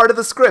 this is part of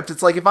the script.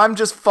 It's like, if I'm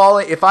just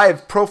if I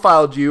have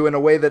profiled you in a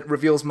way that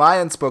reveals my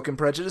unspoken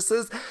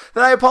prejudices,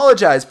 then I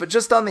apologize. But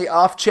just on the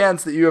off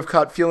chance that you have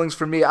caught feelings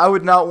for me, I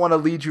would not want to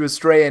lead you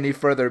astray any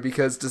further,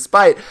 because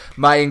despite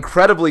my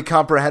incredibly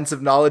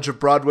comprehensive knowledge of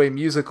Broadway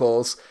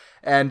musicals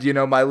and,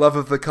 my love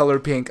of the color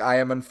pink, I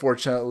am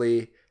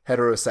unfortunately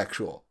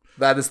heterosexual.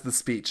 That is the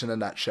speech in a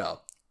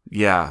nutshell.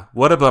 Yeah,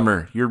 what a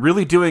bummer. You're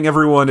really doing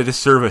everyone a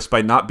disservice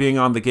by not being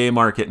on the gay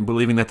market and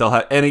believing that they'll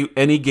have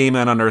any gay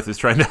man on earth is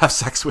trying to have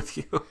sex with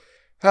you.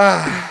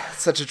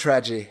 Such a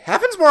tragedy.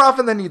 Happens more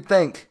often than you'd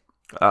think.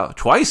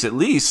 Twice at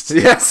least.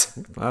 Yes.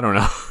 I don't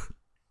know.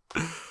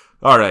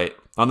 All right,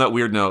 on that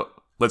weird note,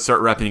 let's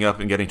start wrapping up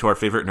and getting to our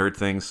favorite nerd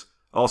things.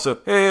 Also,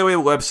 hey, we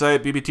have a website,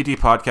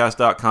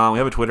 bbttpodcast.com. We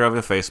have a Twitter, we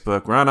have a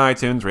Facebook. We're on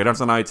iTunes, rate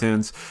us on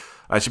iTunes.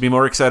 I should be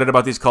more excited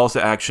about these calls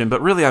to action,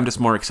 but really I'm just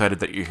more excited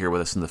that you're here with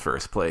us in the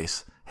first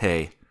place.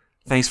 Hey,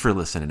 thanks for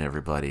listening,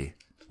 everybody.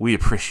 We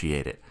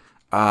appreciate it.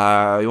 You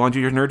want to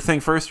do your nerd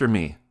thing first or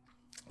me?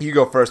 You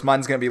go first.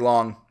 Mine's going to be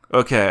long.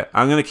 Okay,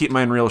 I'm going to keep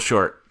mine real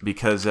short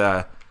because,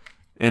 and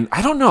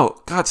I don't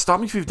know, God, stop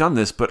me if you've done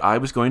this, but I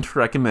was going to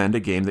recommend a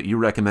game that you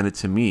recommended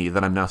to me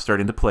that I'm now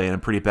starting to play and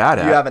I'm pretty bad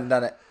at. You haven't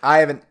done it. I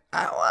haven't.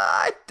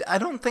 I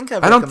don't think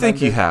I've I don't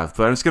think you have,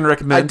 but I'm just going to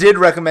recommend. I did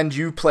recommend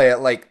you play it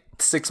like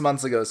 6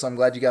 months ago, so I'm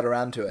glad you got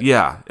around to it.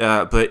 Yeah,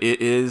 but it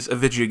is a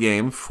video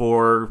game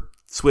for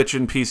Switch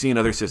and PC and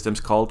other systems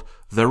called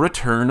The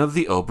Return of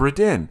the Obra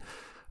Dinn.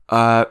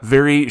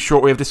 Very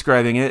short way of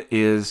describing it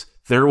is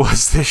there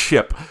was this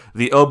ship,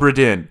 the Obra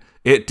Dinn.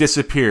 It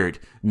disappeared.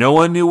 No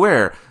one knew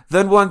where.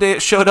 Then one day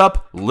it showed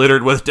up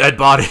littered with dead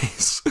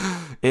bodies.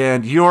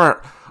 And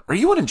are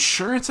you an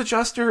insurance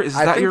adjuster? Is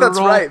that your role? I think that's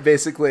right,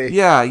 basically.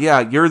 Yeah.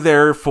 You're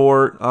there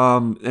for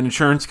an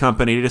insurance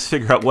company to just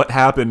figure out what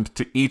happened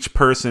to each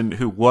person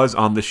who was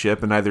on the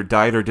ship and either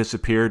died or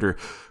disappeared or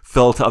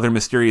fell to other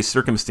mysterious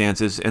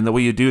circumstances. And the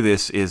way you do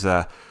this is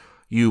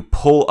you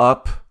pull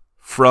up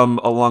from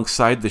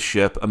alongside the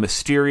ship a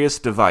mysterious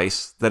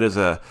device that is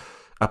a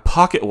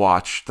pocket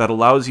watch that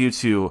allows you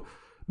to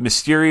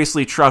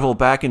mysteriously travel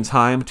back in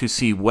time to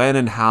see when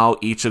and how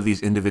each of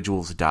these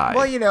individuals died.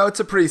 Well, it's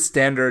a pretty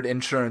standard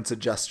insurance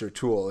adjuster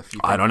tool. If you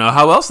I don't know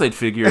how else they'd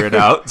figure it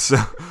out. So,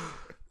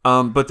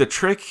 but the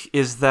trick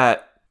is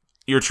that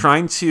you're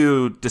trying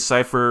to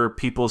decipher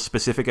people's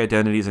specific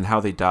identities and how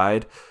they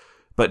died,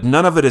 but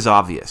none of it is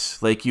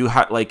obvious. Like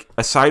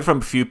aside from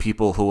a few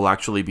people who will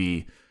actually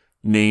be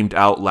named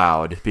out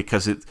loud,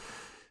 because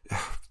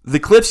the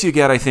clips you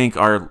get, I think,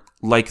 are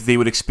like you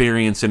would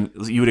experience in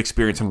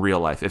real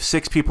life. If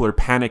 6 people are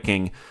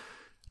panicking,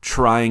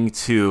 trying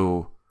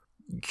to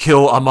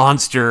kill a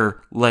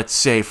monster, let's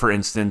say, for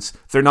instance,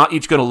 they're not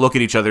each going to look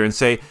at each other and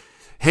say,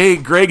 hey,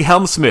 Greg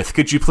Helmsmith,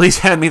 could you please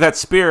hand me that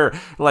spear?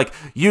 Like,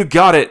 you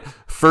got it,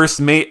 First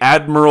Mate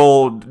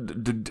Admiral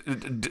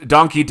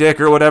Donkey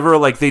Dick or whatever.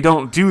 Like, they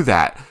don't do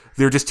that.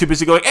 They're just too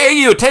busy going, hey,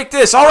 you, take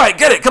this. All right,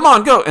 get it. Come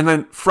on, go. And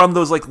then from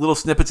those like little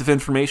snippets of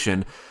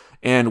information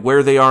and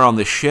where they are on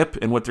the ship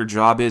and what their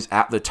job is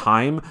at the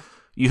time,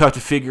 you have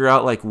to figure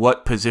out like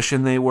what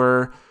position they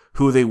were,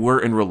 who they were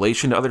in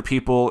relation to other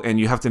people, and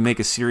you have to make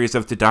a series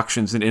of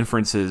deductions and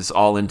inferences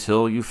all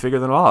until you figure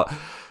them all out.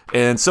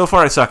 And so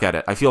far, I suck at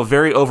it. I feel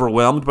very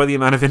overwhelmed by the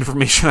amount of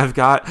information I've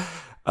got.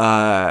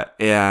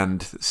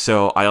 And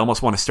so I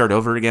almost want to start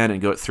over again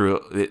and go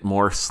through it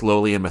more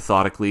slowly and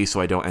methodically so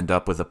I don't end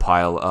up with a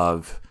pile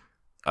of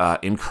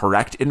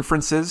incorrect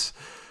inferences.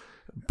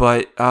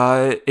 But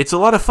it's a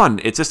lot of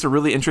fun. It's just a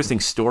really interesting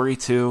story,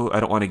 too.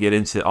 I don't want to get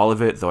into all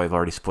of it, though I've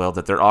already spoiled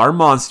that there are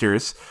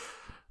monsters.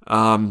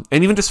 And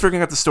even just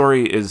figuring out the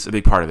story is a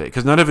big part of it,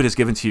 because none of it is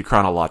given to you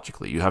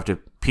chronologically. You have to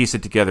piece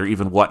it together,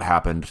 even what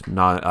happened,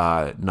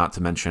 not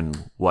to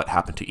mention what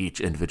happened to each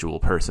individual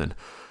person.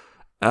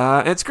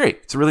 It's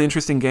great. It's a really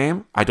interesting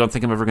game. I don't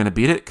think I'm ever going to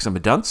beat it because I'm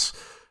a dunce,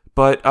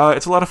 but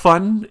it's a lot of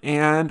fun,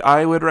 and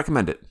I would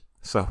recommend it.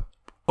 So,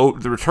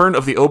 The Return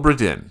of the Obra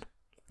Dinn.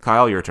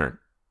 Kyle, your turn.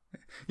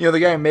 You know,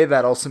 the guy who made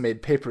that also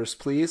made Papers,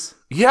 Please.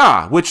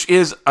 Yeah, which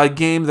is a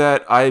game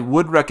that I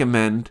would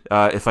recommend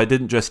if I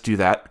didn't just do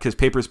that, because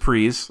Papers,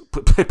 Please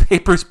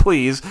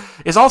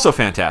is also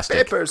fantastic.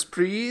 Papers,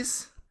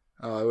 Please.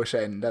 Oh, I wish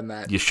I hadn't done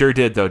that. You sure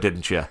did, though,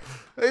 didn't you?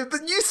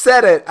 You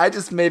said it. I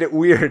just made it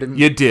weird. And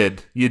You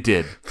did.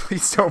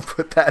 Please don't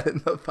put that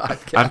in the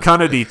podcast. I'm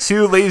kind of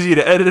too lazy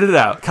to edit it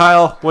out.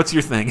 Kyle, what's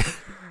your thing?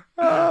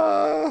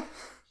 I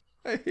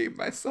hate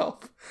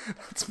myself.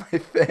 That's my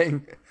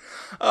thing.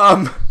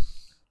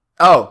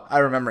 Oh, I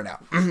remember now.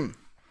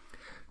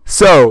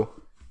 So,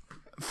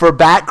 for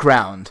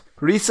background,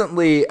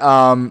 recently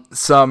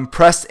some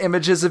press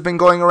images have been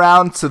going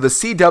around. So the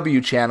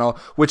CW channel,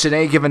 which at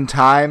any given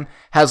time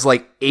has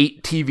like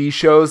 8 TV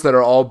shows that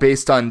are all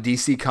based on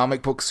DC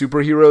comic book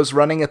superheroes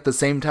running at the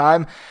same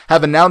time,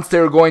 have announced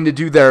they're going to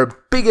do their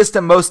biggest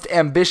and most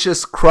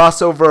ambitious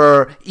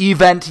crossover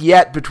event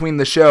yet between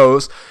the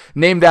shows,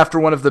 named after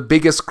one of the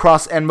biggest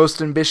and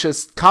most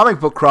ambitious comic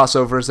book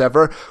crossovers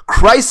ever,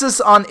 Crisis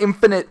on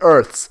Infinite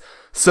Earths.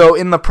 So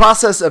in the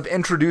process of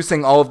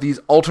introducing all of these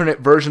alternate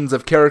versions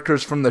of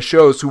characters from the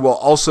shows who will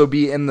also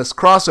be in this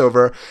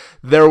crossover,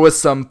 there was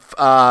some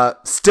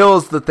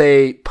stills that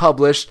they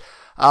published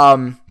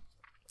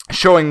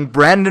showing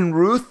Brandon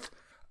Routh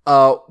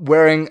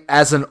wearing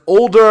as an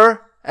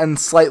older and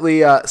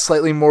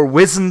slightly more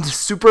wizened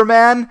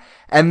Superman,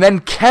 and then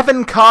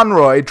Kevin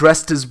Conroy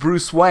dressed as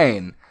Bruce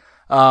Wayne.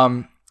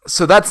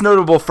 So that's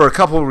notable for a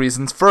couple of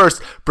reasons.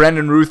 First,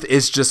 Brandon Routh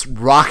is just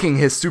rocking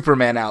his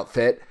Superman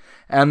outfit.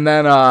 And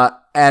then,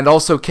 and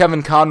also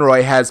Kevin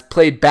Conroy has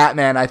played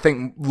Batman, I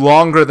think,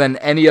 longer than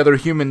any other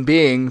human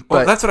being.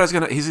 But that's what I was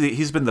gonna.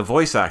 He's been the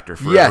voice actor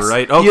forever,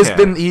 right?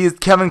 Okay.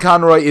 Kevin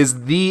Conroy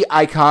is the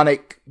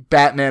iconic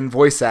Batman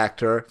voice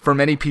actor. For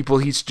many people,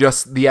 he's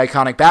just the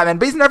iconic Batman,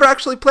 but he's never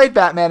actually played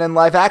Batman in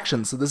live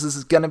action. So this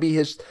is gonna be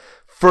his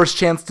first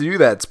chance to do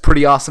that. It's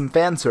pretty awesome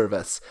fan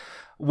service.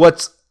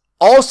 What's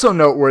also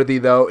noteworthy,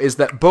 though, is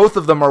that both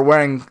of them are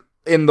wearing,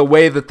 in the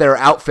way that their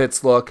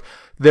outfits look,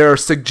 they're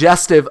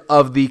suggestive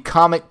of the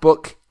comic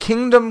book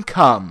Kingdom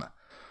Come,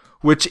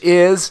 which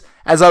is,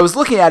 as I was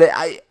looking at it,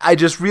 I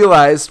just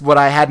realized what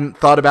I hadn't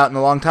thought about in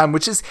a long time,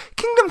 which is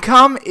Kingdom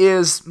Come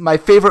is my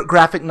favorite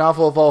graphic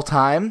novel of all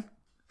time.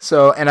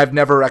 So, and I've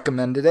never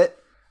recommended it.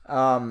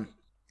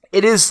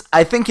 It is,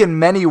 I think, in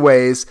many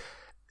ways,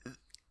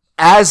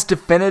 as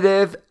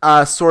definitive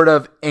sort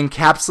of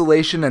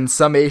encapsulation and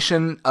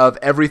summation of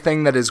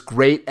everything that is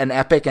great and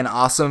epic and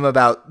awesome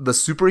about the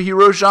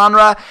superhero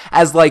genre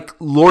as like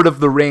Lord of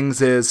the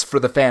Rings is for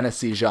the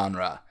fantasy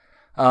genre.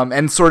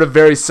 And sort of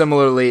very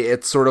similarly,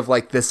 it's sort of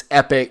like this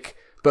epic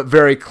but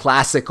very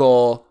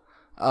classical,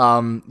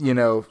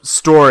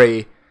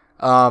 story.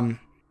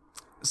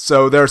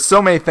 So there are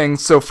so many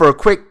things. So for a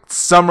quick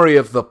summary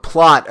of the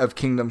plot of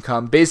Kingdom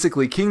Come,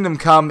 basically Kingdom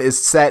Come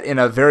is set in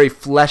a very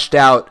fleshed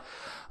out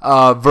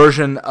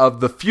version of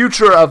the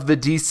future of the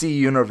DC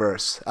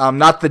universe.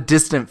 Not the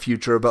distant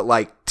future, but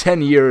like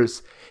 10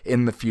 years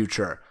in the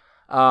future.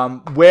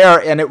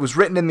 And it was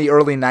written in the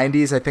early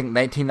 90s, I think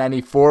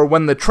 1994,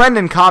 when the trend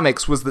in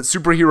comics was that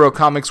superhero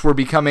comics were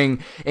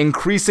becoming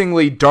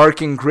increasingly dark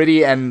and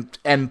gritty and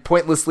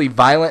pointlessly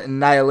violent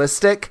and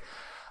nihilistic.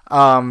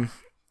 Sort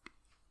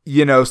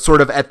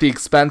of at the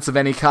expense of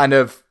any kind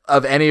of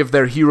any of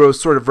their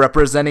heroes sort of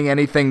representing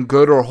anything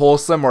good or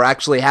wholesome or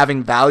actually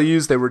having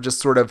values. They were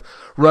just sort of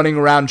running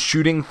around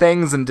shooting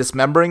things and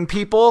dismembering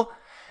people.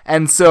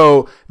 And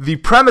so the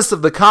premise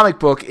of the comic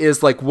book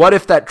is like, what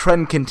if that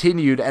trend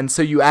continued? And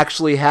so you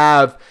actually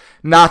have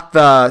not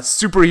the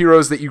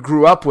superheroes that you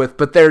grew up with,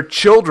 but their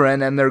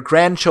children and their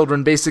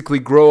grandchildren basically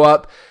grow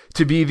up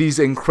to be these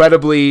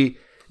incredibly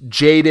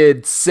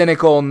jaded,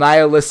 cynical,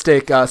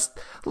 nihilistic, sort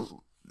of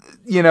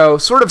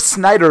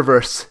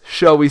Snyderverse,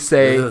 shall we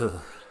say,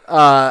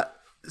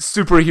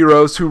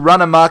 superheroes who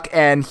run amok,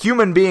 and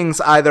human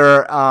beings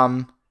either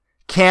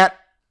can't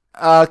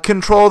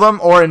control them,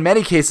 or in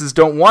many cases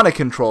don't want to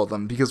control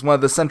them, because one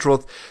of the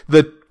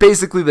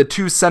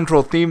two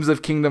central themes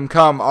of Kingdom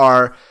Come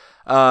are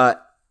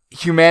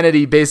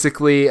humanity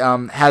basically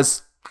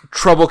has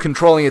trouble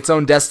controlling its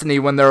own destiny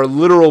when there are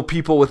literal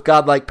people with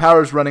godlike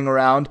powers running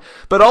around.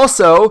 But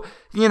also,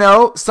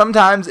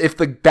 sometimes if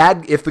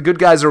the good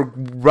guys are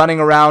running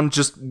around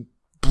just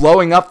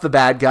blowing up the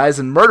bad guys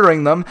and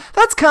murdering them,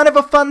 that's kind of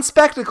a fun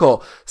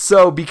spectacle.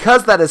 So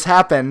because that has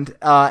happened,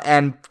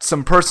 and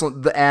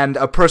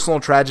a personal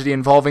tragedy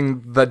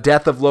involving the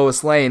death of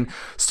Lois Lane,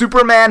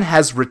 Superman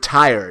has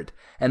retired.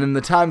 And in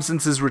the time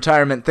since his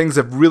retirement, things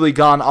have really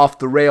gone off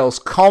the rails,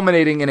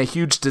 culminating in a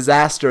huge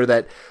disaster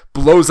that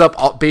blows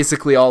up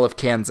basically all of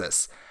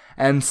Kansas.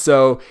 And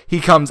so he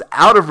comes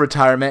out of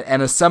retirement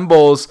and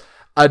assembles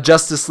a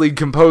Justice League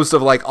composed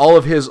of like all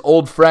of his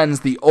old friends,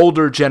 the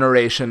older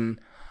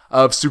generation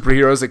of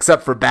superheroes,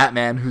 except for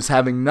Batman, who's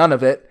having none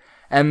of it.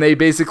 And they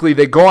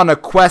go on a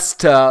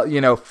quest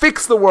to,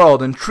 fix the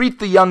world and teach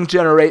the young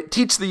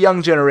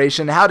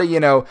generation how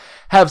to,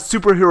 have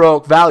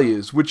superheroic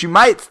values, which you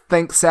might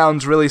think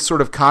sounds really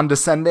sort of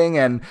condescending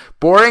and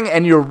boring,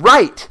 and you're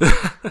right.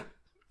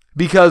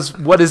 Because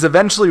what is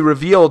eventually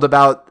revealed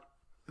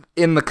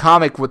in the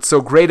comic, what's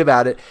so great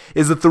about it,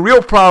 is that the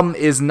real problem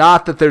is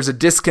not that there's a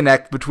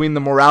disconnect between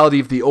the morality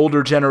of the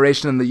older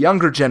generation and the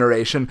younger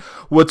generation.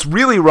 What's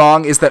really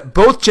wrong is that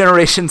both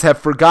generations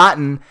have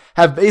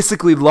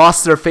basically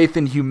lost their faith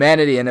in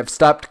humanity and have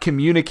stopped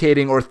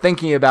communicating or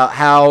thinking about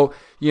how,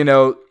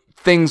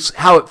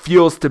 how it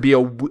feels to be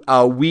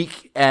a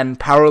weak and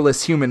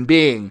powerless human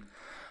being.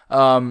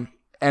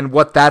 And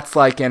what that's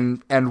like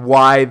and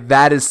why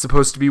that is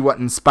supposed to be what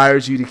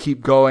inspires you to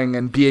keep going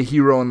and be a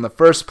hero in the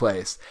first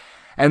place.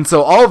 And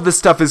so all of this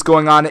stuff is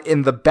going on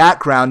in the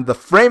background. The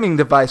framing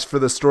device for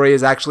the story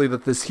is actually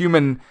that this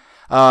human,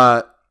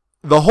 the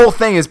whole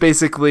thing is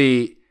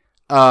basically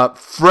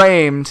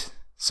framed,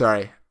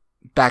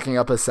 backing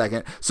up a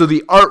second. So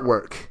the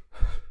artwork,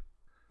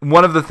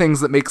 one of the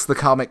things that makes the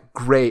comic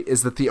great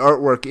is that the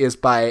artwork is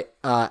by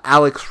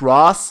Alex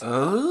Ross.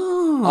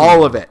 Oh.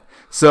 All of it.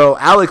 So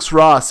Alex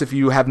Ross, if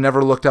you have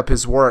never looked up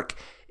his work,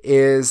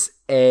 is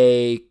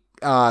a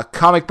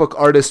comic book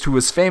artist who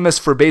was famous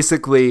for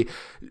basically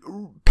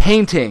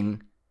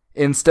painting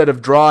instead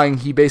of drawing.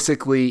 He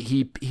basically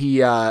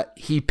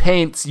he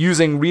paints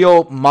using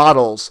real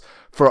models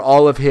for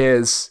all of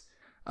his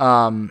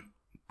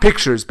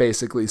pictures,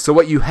 basically. So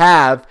what you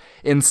have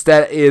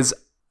instead is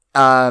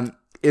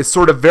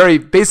sort of very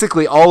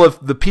basically all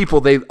of the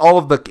people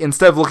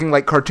instead of looking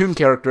like cartoon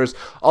characters,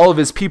 all of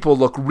his people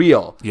look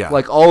real. Yeah.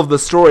 Like all of the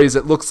stories,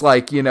 it looks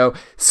like,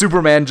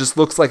 Superman just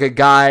looks like a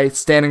guy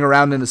standing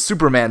around in a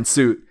Superman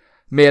suit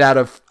made out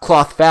of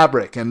cloth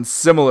fabric, and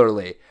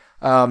similarly,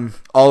 all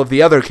of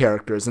the other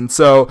characters. And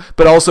so,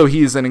 but also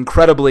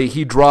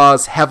he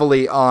draws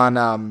heavily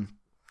on,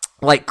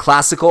 like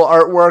classical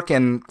artwork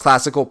and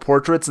classical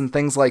portraits and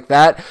things like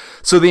that.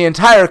 So the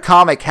entire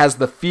comic has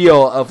the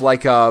feel of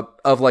like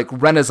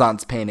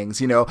Renaissance paintings,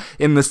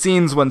 in the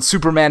scenes when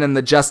Superman and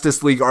the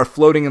Justice League are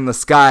floating in the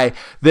sky,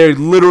 they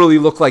literally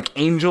look like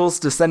angels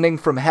descending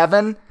from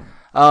heaven.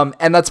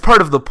 And that's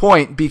part of the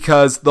point,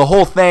 because the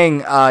whole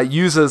thing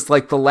uses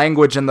like the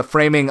language and the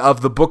framing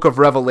of the Book of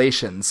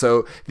Revelation.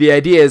 So the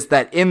idea is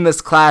that in this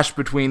clash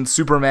between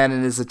Superman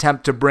and his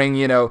attempt to bring,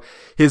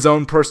 his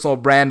own personal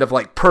brand of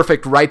like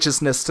perfect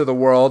righteousness to the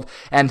world,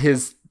 and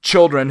his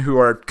children who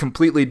are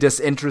completely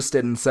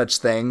disinterested in such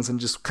things and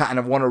just kind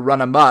of want to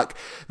run amok,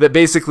 that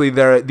basically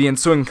the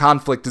ensuing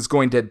conflict is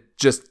going to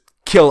just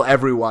kill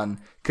everyone.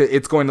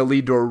 It's going to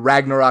lead to a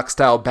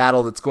Ragnarok-style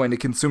battle that's going to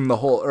consume the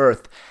whole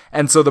earth.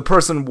 And so the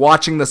person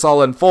watching this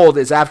all unfold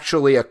is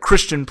actually a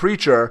Christian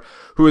preacher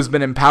who has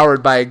been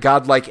empowered by a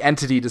godlike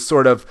entity to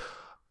sort of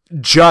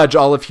judge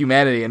all of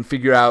humanity and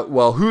figure out,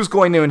 well, who's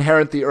going to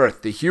inherit the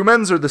earth, the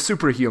humans or the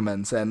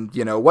superhumans? And,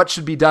 what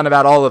should be done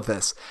about all of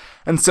this?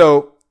 And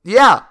so,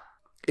 yeah,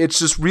 it's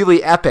just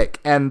really epic.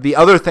 And the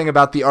other thing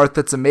about the art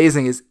that's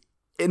amazing is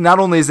not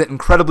only is it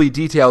incredibly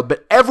detailed,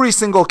 but every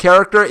single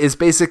character is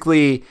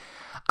basically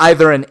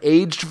either an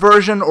aged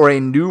version or a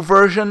new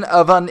version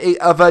of a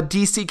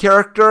DC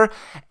character,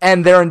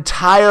 and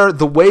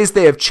the ways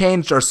they have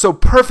changed are so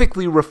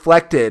perfectly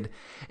reflected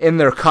in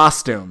their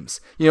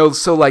costumes.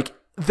 So like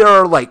there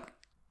are like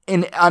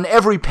on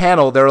every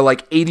panel there are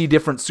like 80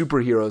 different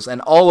superheroes,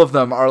 and all of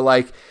them are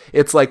like,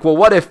 it's like, well,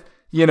 what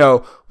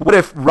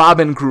if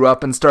Robin grew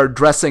up and started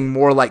dressing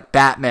more like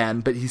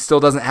Batman, but he still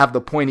doesn't have the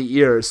pointy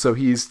ears, so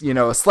he's,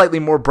 a slightly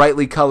more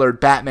brightly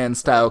colored Batman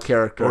style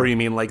character. Or you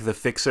mean like the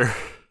Fixer?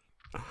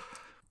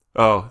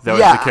 Oh, that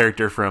was the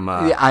character from...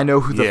 yeah, I know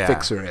who the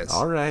Fixer is.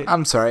 All right.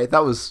 I'm sorry.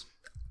 That was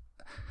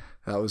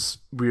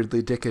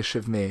weirdly dickish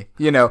of me.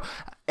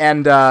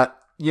 And,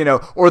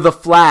 or the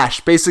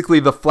Flash.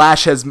 Basically, the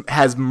Flash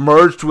has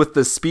merged with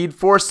the Speed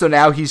Force, so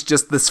now he's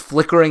just this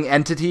flickering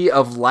entity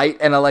of light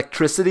and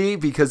electricity,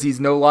 because he's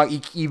no longer...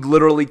 He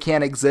literally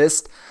can't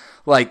exist,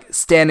 like,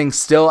 standing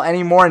still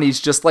anymore, and he's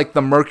just like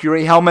the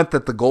Mercury helmet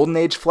that the Golden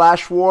Age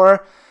Flash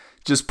wore,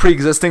 just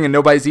pre-existing, and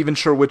nobody's even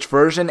sure which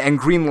version. And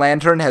Green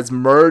Lantern has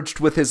merged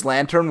with his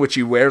lantern, which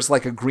he wears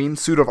like a green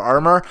suit of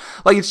armor.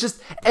 Like, it's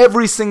just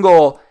every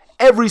single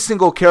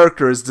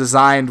character is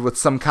designed with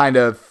some kind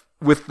of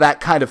with that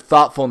kind of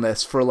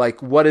thoughtfulness for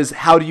like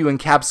how do you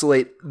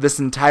encapsulate this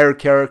entire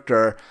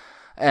character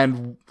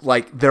and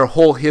like their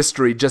whole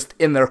history just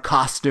in their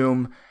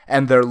costume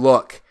and their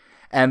look.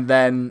 And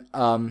then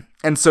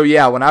and so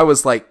yeah, when I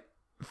was like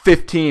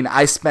 15,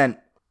 I spent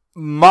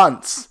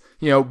months,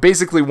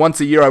 basically once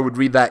a year I would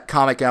read that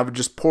comic and I would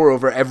just pore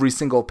over every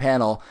single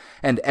panel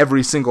and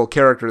every single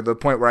character to the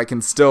point where I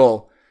can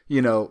still,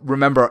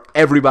 remember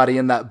everybody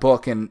in that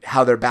book and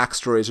how their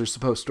backstories are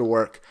supposed to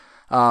work.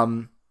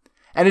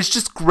 And it's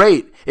just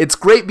great. It's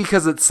great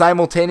because it's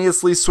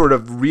simultaneously sort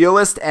of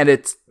realist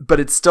but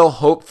it's still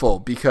hopeful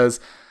because,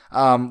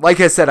 like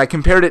I said, I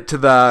compared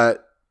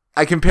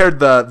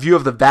the view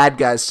of the bad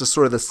guys to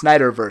sort of the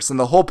Snyderverse. And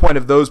the whole point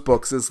of those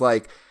books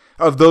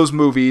of those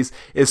movies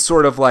is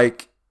sort of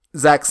like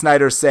Zack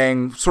Snyder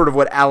saying sort of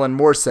what Alan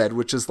Moore said,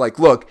 which is like,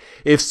 look,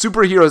 if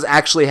superheroes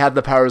actually had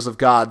the powers of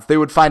gods, they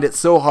would find it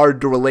so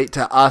hard to relate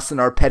to us and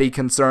our petty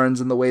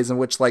concerns and the ways in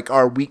which like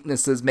our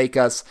weaknesses make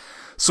us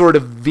sort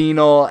of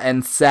venal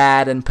and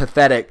sad and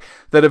pathetic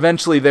that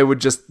eventually they would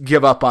just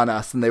give up on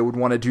us and they would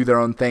want to do their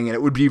own thing. And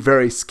it would be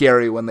very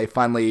scary when they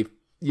finally,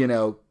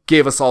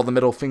 gave us all the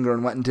middle finger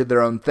and went and did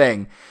their own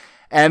thing.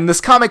 And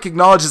this comic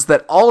acknowledges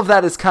that all of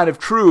that is kind of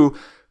true,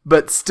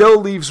 but still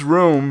leaves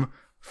room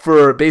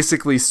for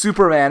basically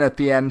Superman at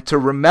the end to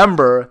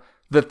remember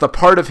that the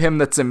part of him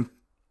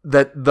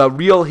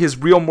his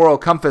real moral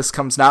compass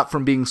comes not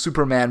from being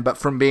Superman, but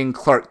from being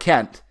Clark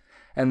Kent.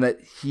 And that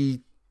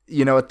he,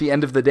 at the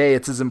end of the day,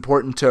 it's as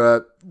important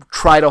to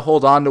try to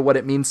hold on to what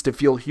it means to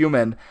feel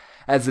human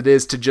as it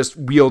is to just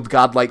wield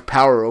godlike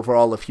power over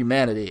all of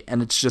humanity.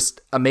 And it's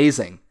just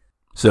amazing.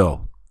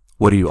 So,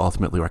 what are you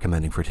ultimately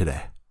recommending for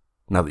today?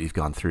 Now that you've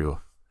gone through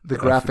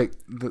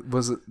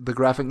was it the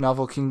graphic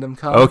novel Kingdom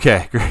Come?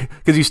 Okay, great.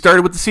 Because you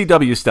started with the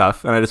CW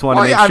stuff, and I just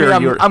wanted to make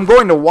sure I'm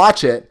going to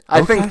watch it.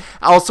 I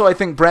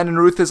think Brandon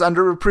Routh is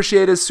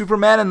underappreciated as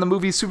Superman, and the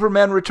movie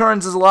Superman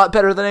Returns is a lot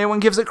better than anyone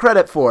gives it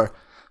credit for.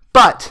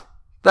 But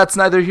that's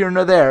neither here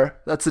nor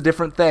there. That's a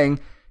different thing.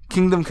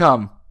 Kingdom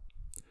Come.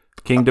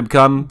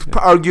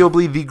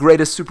 Arguably the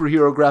greatest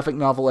superhero graphic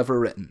novel ever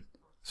written.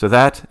 So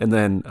that, and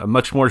then a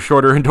much more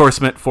shorter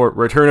endorsement for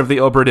Return of the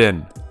Obra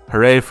Dinn.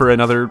 Hooray for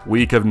another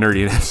week of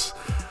nerdiness.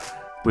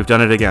 We've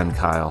done it again,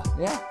 Kyle.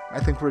 Yeah, I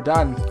think we're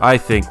done. I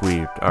think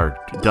we are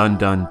done,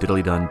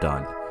 diddly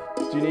done.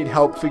 Do you need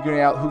help figuring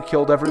out who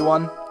killed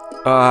everyone?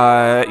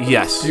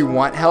 Yes. Do you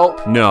want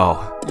help?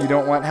 No. You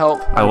don't want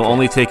help? I will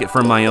only take it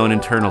from my own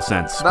internal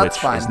sense, That's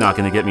which fine. is not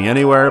going to get me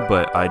anywhere,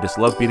 but I just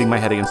love beating my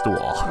head against a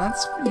wall.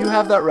 You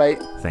have that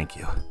right. Thank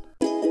you.